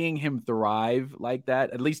just seeing him thrive like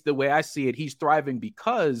that, at least the way I see it, he's thriving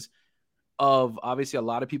because of obviously a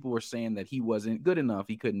lot of people were saying that he wasn't good enough.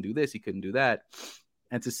 He couldn't do this. He couldn't do that.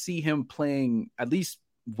 And to see him playing at least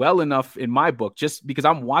well enough in my book, just because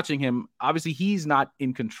I'm watching him, obviously he's not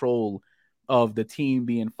in control of the team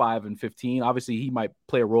being 5-15. Obviously he might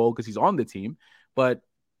play a role because he's on the team, but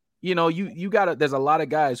you gotta, there's a lot of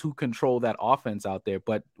guys who control that offense out there.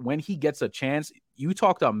 But when he gets a chance, you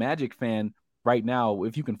talk to a Magic fan right now,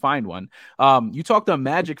 if you can find one, you talk to a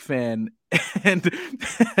Magic fan and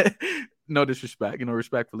no disrespect,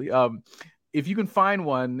 respectfully. If you can find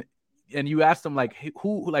one, and you ask them like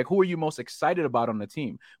who are you most excited about on the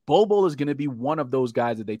team? Bol is going to be one of those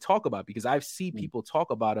guys that they talk about, because I see people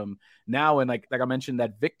talk about him now. And like I mentioned,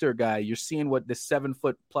 that Victor guy, you're seeing what this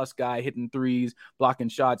 7-foot+ guy hitting threes, blocking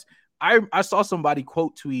shots. I saw somebody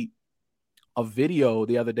quote tweet a video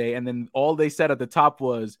the other day, and then all they said at the top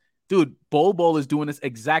was, dude, Bol is doing this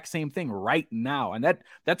exact same thing right now. And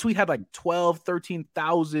that tweet had like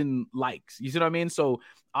 13,000 likes. You see what I mean? So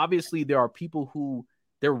obviously there are people who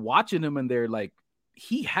they're watching him and they're like,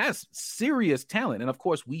 he has serious talent. And of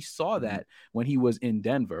course we saw that when he was in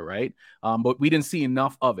Denver, right? But we didn't see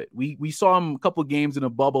enough of it. We saw him a couple games in a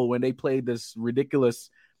bubble when they played this ridiculous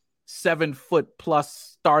 7-foot+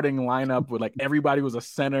 starting lineup where like everybody was a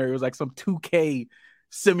center. It was like some 2K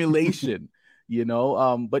simulation.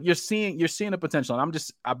 But you're seeing the potential. And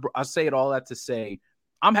I say it all that to say,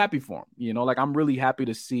 I'm happy for him, like I'm really happy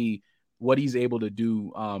to see what he's able to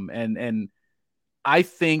do. And I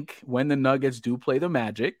think when the Nuggets do play the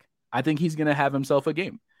Magic, I think he's going to have himself a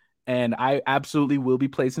game, and I absolutely will be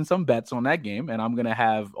placing some bets on that game. And I'm going to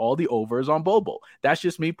have all the overs on Bol. That's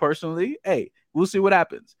just me personally. Hey, we'll see what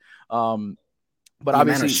happens. But the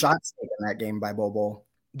obviously shots in that game by Bol,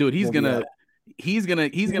 dude, he's going to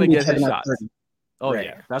get his shots. Oh right.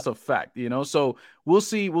 Yeah, that's a fact, so we'll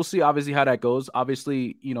see obviously how that goes.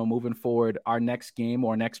 Obviously, moving forward, our next game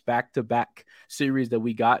or next back-to-back series that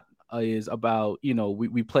we got is about,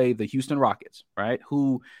 we play the Houston Rockets, right?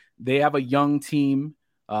 Who they have a young team.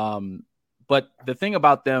 But the thing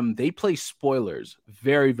about them, they play spoilers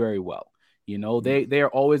very, very well. They are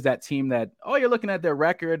always that team that, you're looking at their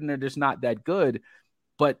record and they're just not that good,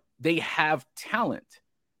 but they have talent.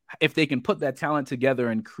 If they can put that talent together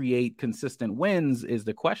and create consistent wins is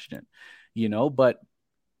the question, but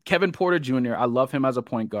Kevin Porter Jr., I love him as a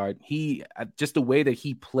point guard. He just the way that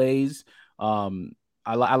he plays. I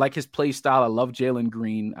like his play style. I love Jalen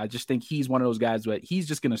Green. I just think he's one of those guys that he's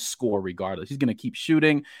just going to score regardless. He's going to keep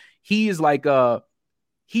shooting. He's like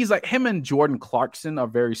him and Jordan Clarkson are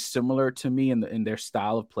very similar to me in their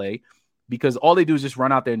style of play, because all they do is just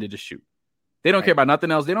run out there and they just shoot. They don't care about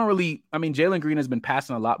nothing else. They don't really. I mean, Jalen Green has been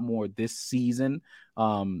passing a lot more this season,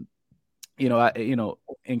 in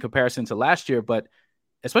comparison to last year. But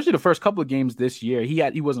especially the first couple of games this year,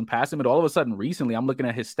 he wasn't passing. But all of a sudden, recently, I'm looking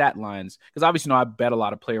at his stat lines because obviously, I bet a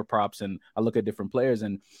lot of player props and I look at different players,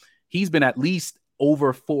 and he's been at least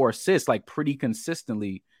over 4 assists, like pretty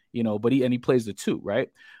consistently. But he plays the 2,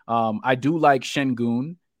 right? I do like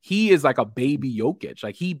Şengün. He is like a baby Jokic.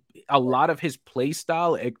 Like a lot of his play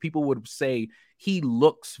style, people would say he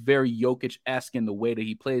looks very Jokic-esque in the way that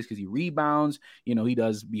he plays, because he rebounds, he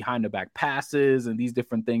does behind the back passes and these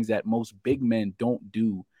different things that most big men don't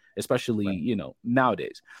do, especially,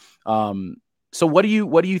 nowadays. So what do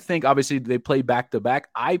you think? Obviously they play back to back.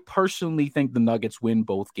 I personally think the Nuggets win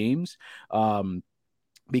both games.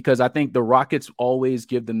 Because I think the Rockets always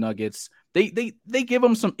give the Nuggets, they give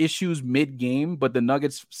them some issues mid-game, but the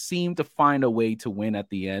Nuggets seem to find a way to win at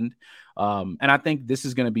the end. And I think this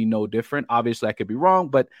is going to be no different. Obviously, I could be wrong,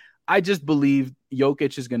 but I just believe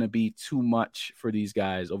Jokic is going to be too much for these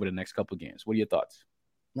guys over the next couple of games. What are your thoughts?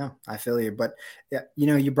 No, I feel you. But, yeah,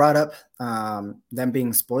 you brought up them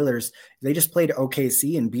being spoilers. They just played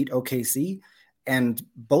OKC and beat OKC. And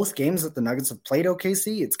both games that the Nuggets have played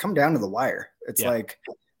OKC, it's come down to the wire. It's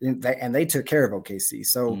and they took care of OKC.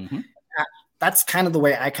 So that's kind of the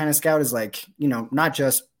way I kind of scout, is like, not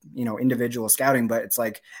just, individual scouting, but it's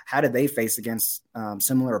like, how did they face against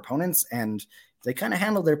similar opponents? And they kind of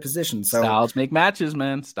handled their position. So styles make matches,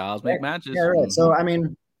 man. Styles make matches. Yeah, right. So, I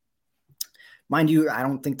mean, mind you, I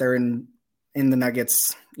don't think they're in the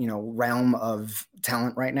Nuggets, realm of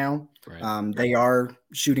talent right now. Right. They are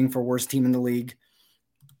shooting for worst team in the league,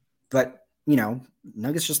 but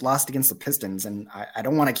Nuggets just lost against the Pistons, and I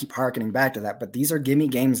don't want to keep harkening back to that, but these are gimme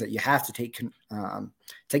games that you have to take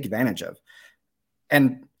advantage of.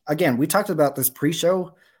 And again, we talked about this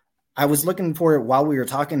pre-show. I was looking for it while we were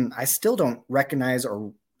talking. I still don't recognize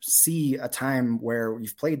or see a time where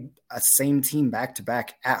you've played a same team back to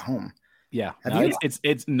back at home. Yeah, I don't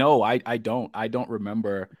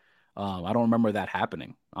remember. I don't remember that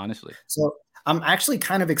happening, honestly. So I'm actually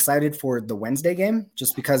kind of excited for the Wednesday game,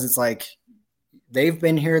 just because it's like, they've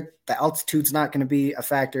been here. The altitude's not going to be a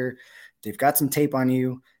factor. They've got some tape on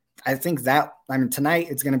you. I think tonight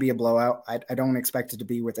it's going to be a blowout. I don't expect it to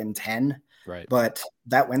be within 10. Right. But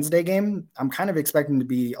that Wednesday game, I'm kind of expecting to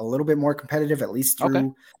be a little bit more competitive, at least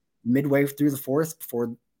through midway through the fourth,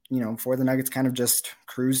 before the Nuggets kind of just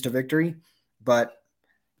cruise to victory. But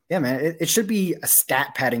yeah, man, it should be a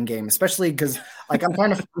stat padding game, especially because like I'm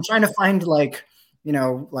trying to find like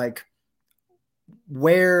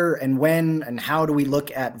where and when and how do we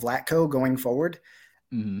look at Vlatko going forward?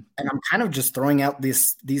 Mm-hmm. And I'm kind of just throwing out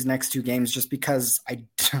these next two games just because I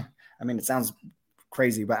mean, it sounds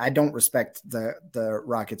crazy, but I don't respect the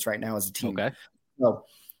Rockets right now as a team. Okay. So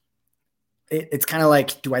it's kind of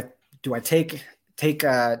like, do I take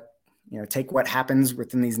what happens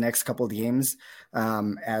within these next couple of games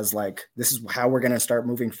as like, this is how we're going to start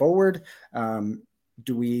moving forward.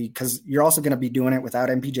 Because you're also going to be doing it without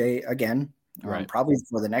MPJ again. Right. Probably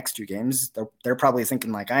for the next two games, they're probably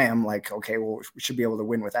thinking like I am, like, okay, well, we should be able to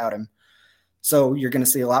win without him. So you're going to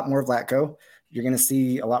see a lot more of Vlatko. You're going to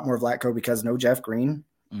see a lot more of Vlatko because no Jeff Green.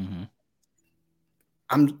 Mm-hmm.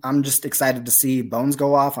 I'm just excited to see Bones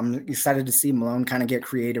go off. I'm excited to see Malone kind of get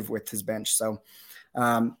creative with his bench. So,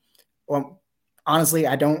 well, honestly,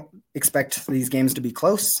 I don't expect these games to be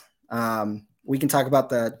close. We can talk about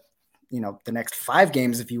the next 5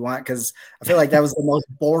 games if you want, because I feel like that was the most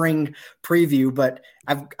boring preview, but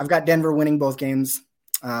I've got Denver winning both games.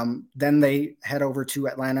 Then they head over to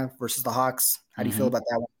Atlanta versus the Hawks. How do you feel about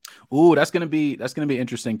that one? Ooh, that's gonna be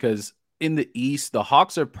interesting, because in the East, the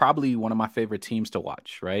Hawks are probably one of my favorite teams to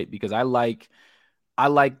watch, right? Because I like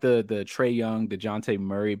the Trae Young, DeJounte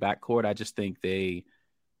Murray backcourt. I just think I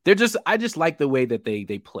just like the way that they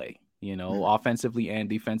play, offensively and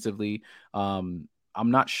defensively.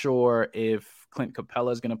 I'm not sure if Clint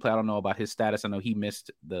Capella is going to play. I don't know about his status. I know he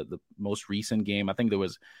missed the most recent game. I think there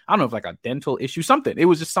was, I don't know if like a dental issue, something. It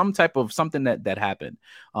was just some type of something that happened.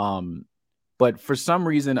 But for some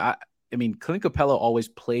reason, I mean, Clint Capella always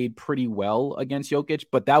played pretty well against Jokic,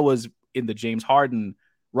 but that was in the James Harden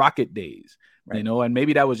Rocket days, right. And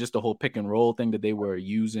maybe that was just a whole pick and roll thing that they were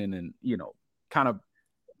using and, kind of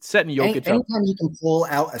setting Jokic up. Anytime you can pull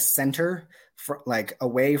out a center like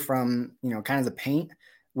away from, kind of the paint,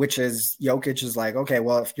 which is Jokic is like, okay,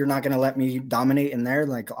 well, if you're not going to let me dominate in there,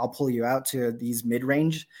 like I'll pull you out to these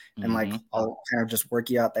mid-range and like I'll kind of just work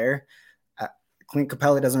you out there. Clint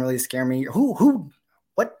Capella doesn't really scare me.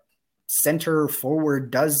 What center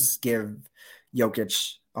forward does give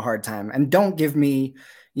Jokic a hard time? And don't give me,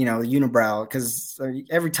 unibrow, because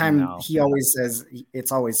every time he always says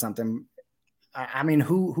it's always something. I mean,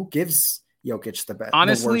 who gives Jokic the best?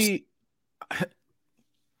 Honestly,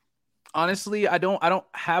 I don't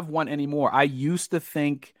have one anymore. I used to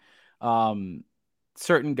think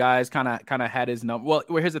certain guys kind of had his number. Well,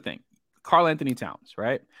 here's the thing. Karl Anthony Towns,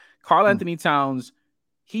 right? Karl Anthony Towns,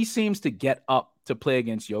 he seems to get up to play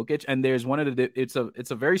against Jokic, and there's one of the it's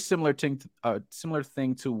a very similar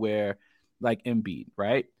thing to where like Embiid,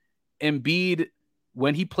 right? Embiid,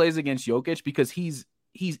 when he plays against Jokic, because he's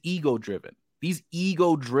ego driven. These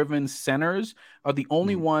ego-driven centers are the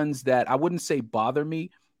only ones that I wouldn't say bother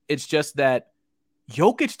me. It's just that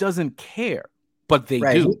Jokic doesn't care, but they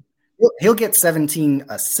do. He'll get 17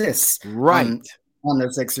 assists right on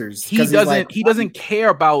the Sixers. He doesn't care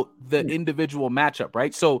about the individual matchup,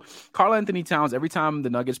 right? So Karl Anthony Towns, every time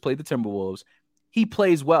the Nuggets play the Timberwolves, he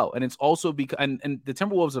plays well. And it's also because and the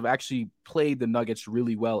Timberwolves have actually played the Nuggets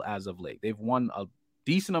really well as of late. They've won a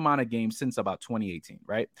decent amount of games since about 2018,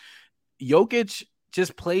 right? Jokic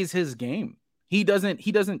just plays his game. He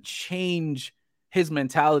doesn't change his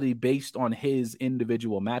mentality based on his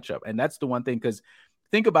individual matchup. And that's the one thing, because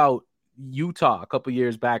think about Utah a couple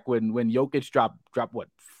years back when Jokic dropped what,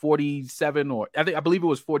 47, or I believe it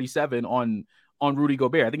was 47 on Rudy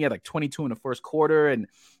Gobert. I think he had like 22 in the first quarter. And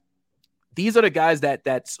these are the guys that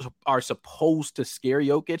are supposed to scare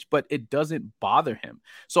Jokic, but it doesn't bother him.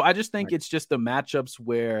 So I just think it's just the matchups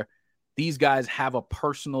where these guys have a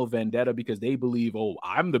personal vendetta because they believe, oh,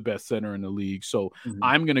 I'm the best center in the league, so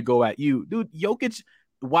I'm going to go at you. Dude, Jokic,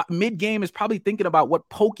 mid-game is probably thinking about what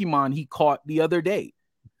Pokemon he caught the other day.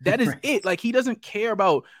 That is it. Like, he doesn't care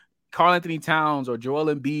about Karl Anthony Towns or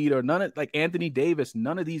Joel Embiid or none of, like, Anthony Davis,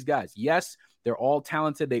 none of these guys. Yes, they're all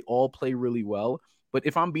talented. They all play really well. But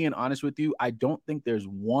if I'm being honest with you, I don't think there's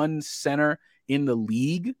one center in the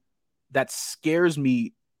league that scares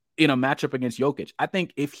me in a matchup against Jokic. I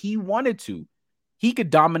think if he wanted to, he could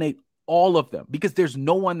dominate all of them because there's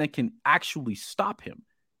no one that can actually stop him.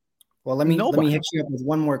 Well, let me hit you up with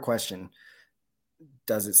one more question.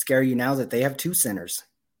 Does it scare you now that they have 2 centers,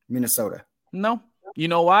 Minnesota? No. You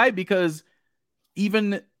know why? Because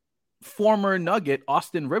even former Nugget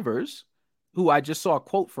Austin Rivers, who I just saw a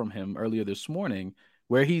quote from him earlier this morning,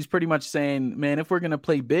 where he's pretty much saying, man, if we're going to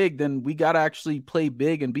play big, then we got to actually play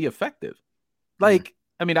big and be effective. Like,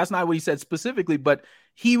 I mean, that's not what he said specifically, but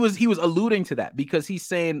he was alluding to that because he's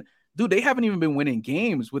saying, dude, they haven't even been winning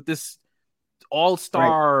games with this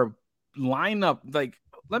all-star lineup. Like,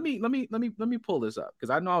 let me pull this up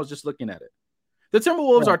because I know I was just looking at it. The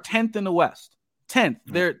Timberwolves are 10th in the West. 10th.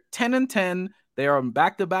 They're 10-10. They are on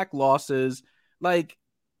back-to-back losses. Like,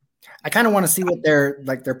 I kind of want to see what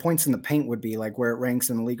their points in the paint would be, like where it ranks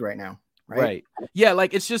in the league right now. Right. Yeah.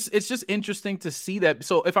 Like it's just interesting to see that.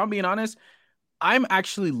 So if I'm being honest, I'm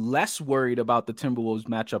actually less worried about the Timberwolves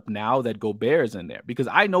matchup now that Gobert is in there, because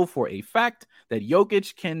I know for a fact that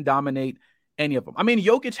Jokic can dominate any of them. I mean,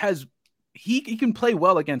 Jokic he can play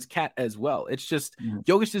well against Cat as well. It's just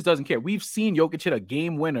Jokic just doesn't care. We've seen Jokic hit a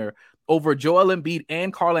game winner over Joel Embiid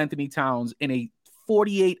and Karl Anthony Towns in a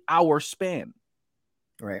 48-hour span.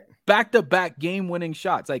 Right. Back-to-back game-winning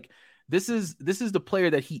shots. Like this is the player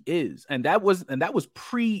that he is. And that was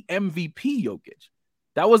pre-MVP Jokic.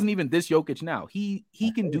 That wasn't even this Jokic now. He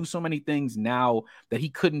can do so many things now that he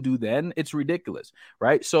couldn't do then. It's ridiculous,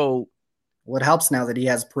 right? So what helps now that he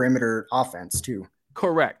has perimeter offense too.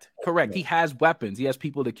 Correct. Yeah. He has weapons. He has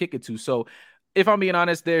people to kick it to. So if I'm being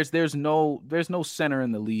honest, there's no center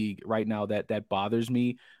in the league right now that bothers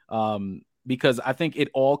me. Because I think it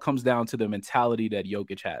all comes down to the mentality that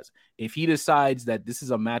Jokic has. If he decides that this is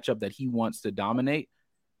a matchup that he wants to dominate,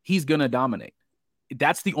 he's going to dominate.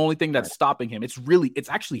 That's the only thing that's stopping him. It's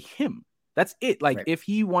actually him. That's it. Like if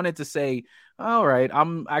he wanted to say, all right,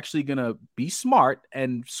 I'm actually going to be smart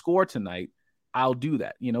and score tonight, I'll do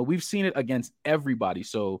that. You know, we've seen it against everybody.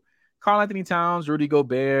 So Karl Anthony Towns, Rudy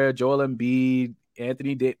Gobert, Joel Embiid,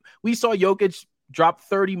 Anthony Davis. We saw Jokic drop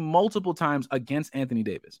 30 multiple times against Anthony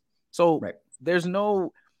Davis. So there's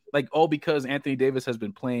no because Anthony Davis has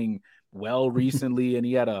been playing well recently and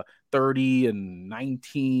he had a 30 and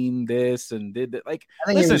 19 this and did that. Like,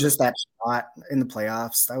 I think it was just that shot in the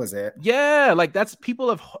playoffs. That was it. Yeah, like that's people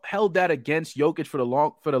have held that against Jokic for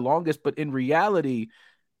the longest, but in reality,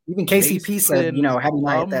 even KCP said, you know, had he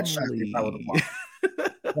not hit that shot, they probably would have won.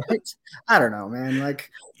 Right? I don't know, man. Like,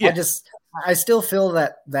 I still feel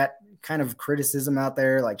that kind of criticism out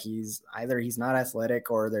there. Like he's not athletic,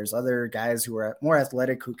 or there's other guys who are more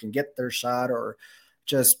athletic who can get their shot, or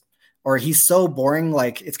he's so boring.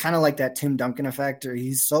 Like it's kind of like that Tim Duncan effect, or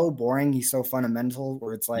he's so boring, he's so fundamental,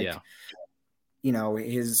 where it's like, you know,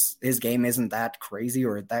 his game isn't that crazy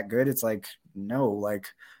or that good. It's like, no, like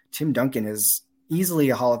Tim Duncan is easily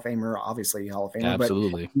a Hall of Famer, obviously a Hall of Famer.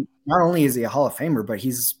 Absolutely. But not only is he a Hall of Famer, but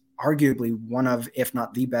he's arguably one of, if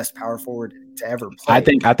not the best power forward to ever play.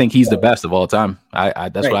 I think he's the best of all time.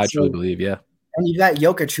 That's what I truly believe. Yeah. And you've got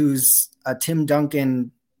Jokic, who's a Tim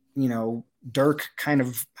Duncan, you know, Dirk kind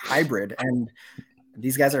of hybrid, and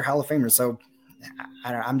these guys are Hall of Famers. So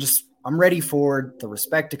I'm ready for the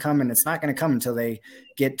respect to come, and it's not going to come until they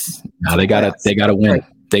get. No, they gotta win. Right.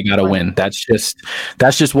 They gotta win. That's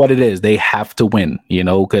just what it is. They have to win, you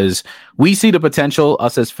know, because we see the potential.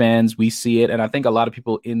 Us as fans, we see it, and I think a lot of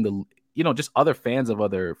people in the, you know, just other fans of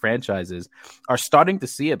other franchises are starting to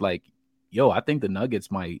see it. Like, yo, I think the Nuggets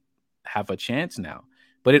might have a chance now,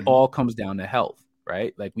 but it all comes down to health,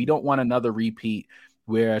 right? Like, we don't want another repeat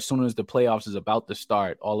where as soon as the playoffs is about to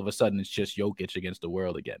start, all of a sudden it's just Jokic against the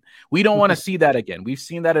world again. We don't want to see that again. We've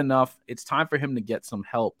seen that enough. It's time for him to get some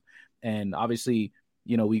help, and obviously,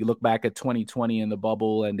 you know, we look back at 2020 in the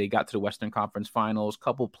bubble and they got to the Western Conference Finals,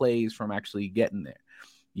 couple plays from actually getting there,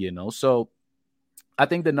 you know? So I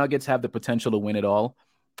think the Nuggets have the potential to win it all.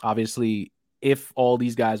 Obviously, if all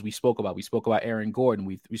these guys we spoke about Aaron Gordon,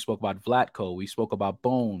 we spoke about Vlatko, we spoke about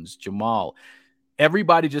Bones, Jamal,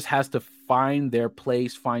 everybody just has to find their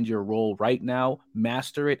place, find your role right now,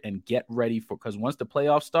 master it, and get ready because once the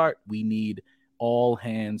playoffs start, we need all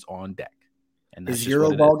hands on deck. And is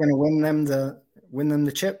Euroball going to win them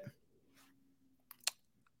the chip?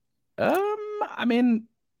 I mean,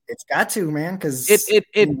 it's got to, man, because it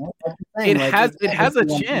has a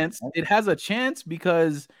chance. It has a chance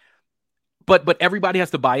because, but everybody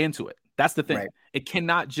has to buy into it. That's the thing. Right. It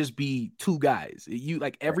cannot just be two guys.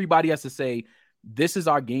 Everybody has to say, this is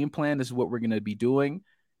our game plan. This is what we're going to be doing.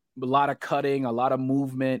 A lot of cutting, a lot of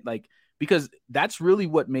movement, because that's really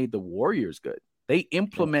what made the Warriors good. They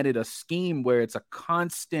implemented a scheme where it's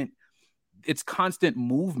constant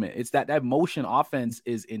movement. It's that motion offense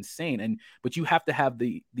is insane. But you have to have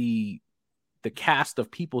the cast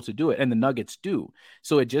of people to do it, and the Nuggets do.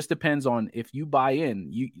 So it just depends on if you buy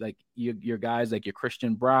in. Your guys like your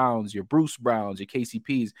Christian Browns, your Bruce Browns, your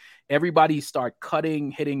KCPs. Everybody start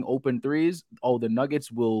cutting, hitting open threes. Oh, the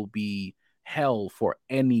Nuggets will be hell for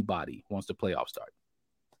anybody once the playoffs start.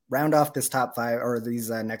 Round off this top five or these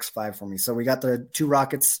next five for me. So we got the 2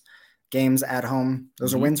 Rockets games at home.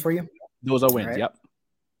 Those are wins for you? Those are wins. Right. Yep.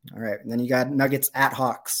 All right. And then you got Nuggets at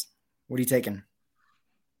Hawks. What are you taking?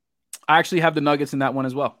 I actually have the Nuggets in that one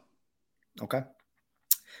as well. Okay.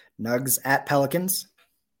 Nugs at Pelicans.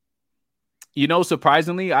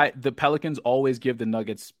 Surprisingly, the Pelicans always give the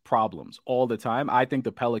Nuggets problems all the time. I think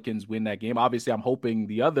the Pelicans win that game. Obviously, I'm hoping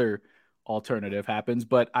the other alternative happens,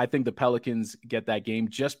 but I think the Pelicans get that game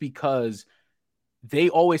just because they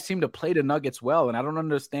always seem to play the Nuggets well. And I don't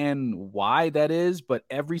understand why that is, but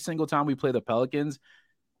every single time we play the Pelicans,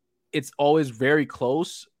 it's always very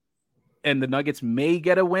close. And the Nuggets may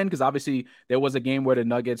get a win because obviously there was a game where the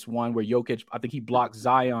Nuggets won where Jokic, I think he blocked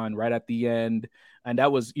Zion right at the end. And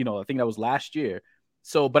that was, I think that was last year.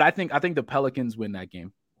 So, but I think the Pelicans win that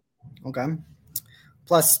game. Okay.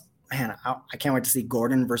 Plus, man, I can't wait to see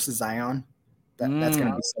Gordon versus Zion. That's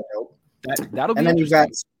going to be so dope. That'll be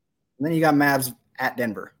interesting. Then you got Mavs at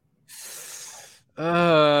Denver.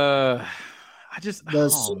 The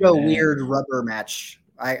pseudo weird rubber match.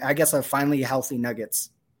 I guess a finally healthy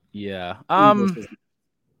Nuggets. Yeah. I'll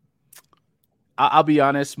be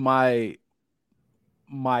honest. My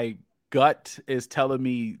gut is telling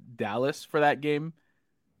me Dallas for that game,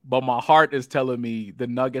 but my heart is telling me the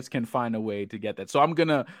Nuggets can find a way to get that. So I'm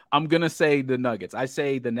gonna say the Nuggets. I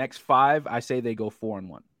say the next 5. I say they go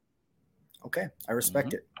 4-1. Okay, I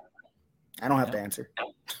respect it. I don't have to answer.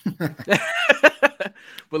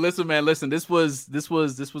 But listen, man, this was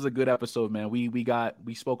a good episode, man.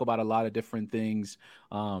 We spoke about a lot of different things.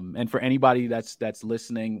 And for anybody that's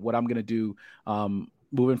listening, what I'm going to do,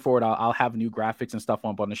 moving forward, I'll have new graphics and stuff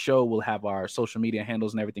up on the show. We'll have our social media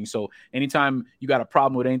handles and everything. So anytime you got a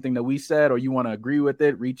problem with anything that we said, or you want to agree with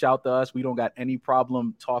it, reach out to us. We don't got any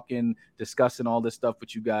problem discussing all this stuff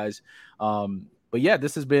with you guys. But yeah,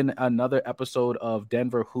 this has been another episode of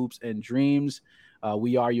Denver Hoops and Dreams.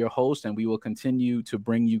 We are your host, and we will continue to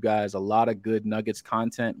bring you guys a lot of good Nuggets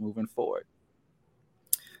content moving forward.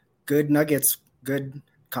 Good Nuggets, good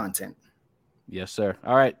content. Yes, sir.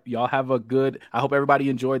 All right. Y'all have I hope everybody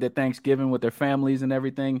enjoyed their Thanksgiving with their families and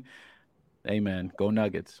everything. Amen. Go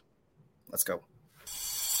Nuggets. Let's go.